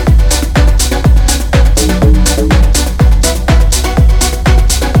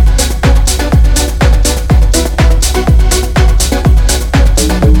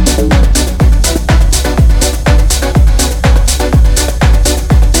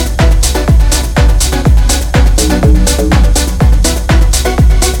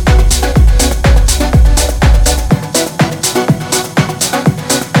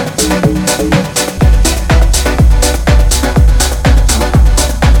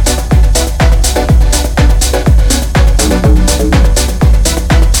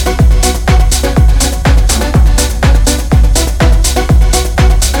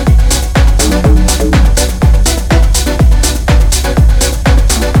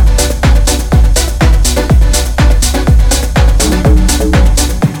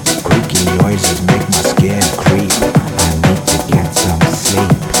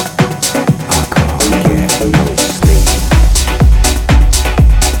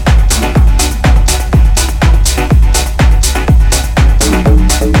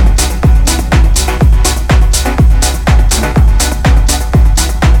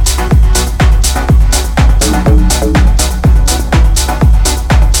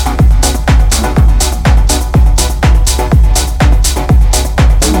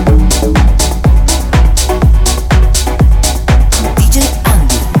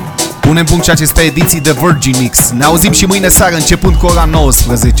 Punem punct și aceste ediții de Virgin Mix. Ne auzim și mâine seară începând cu ora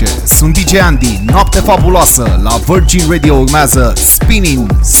 19. Sunt DJ Andy, noapte fabuloasă. La Virgin Radio urmează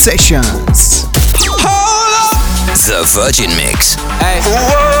Spinning Sessions. The Virgin Mix. Hey.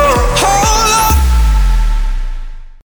 Whoa, hold on.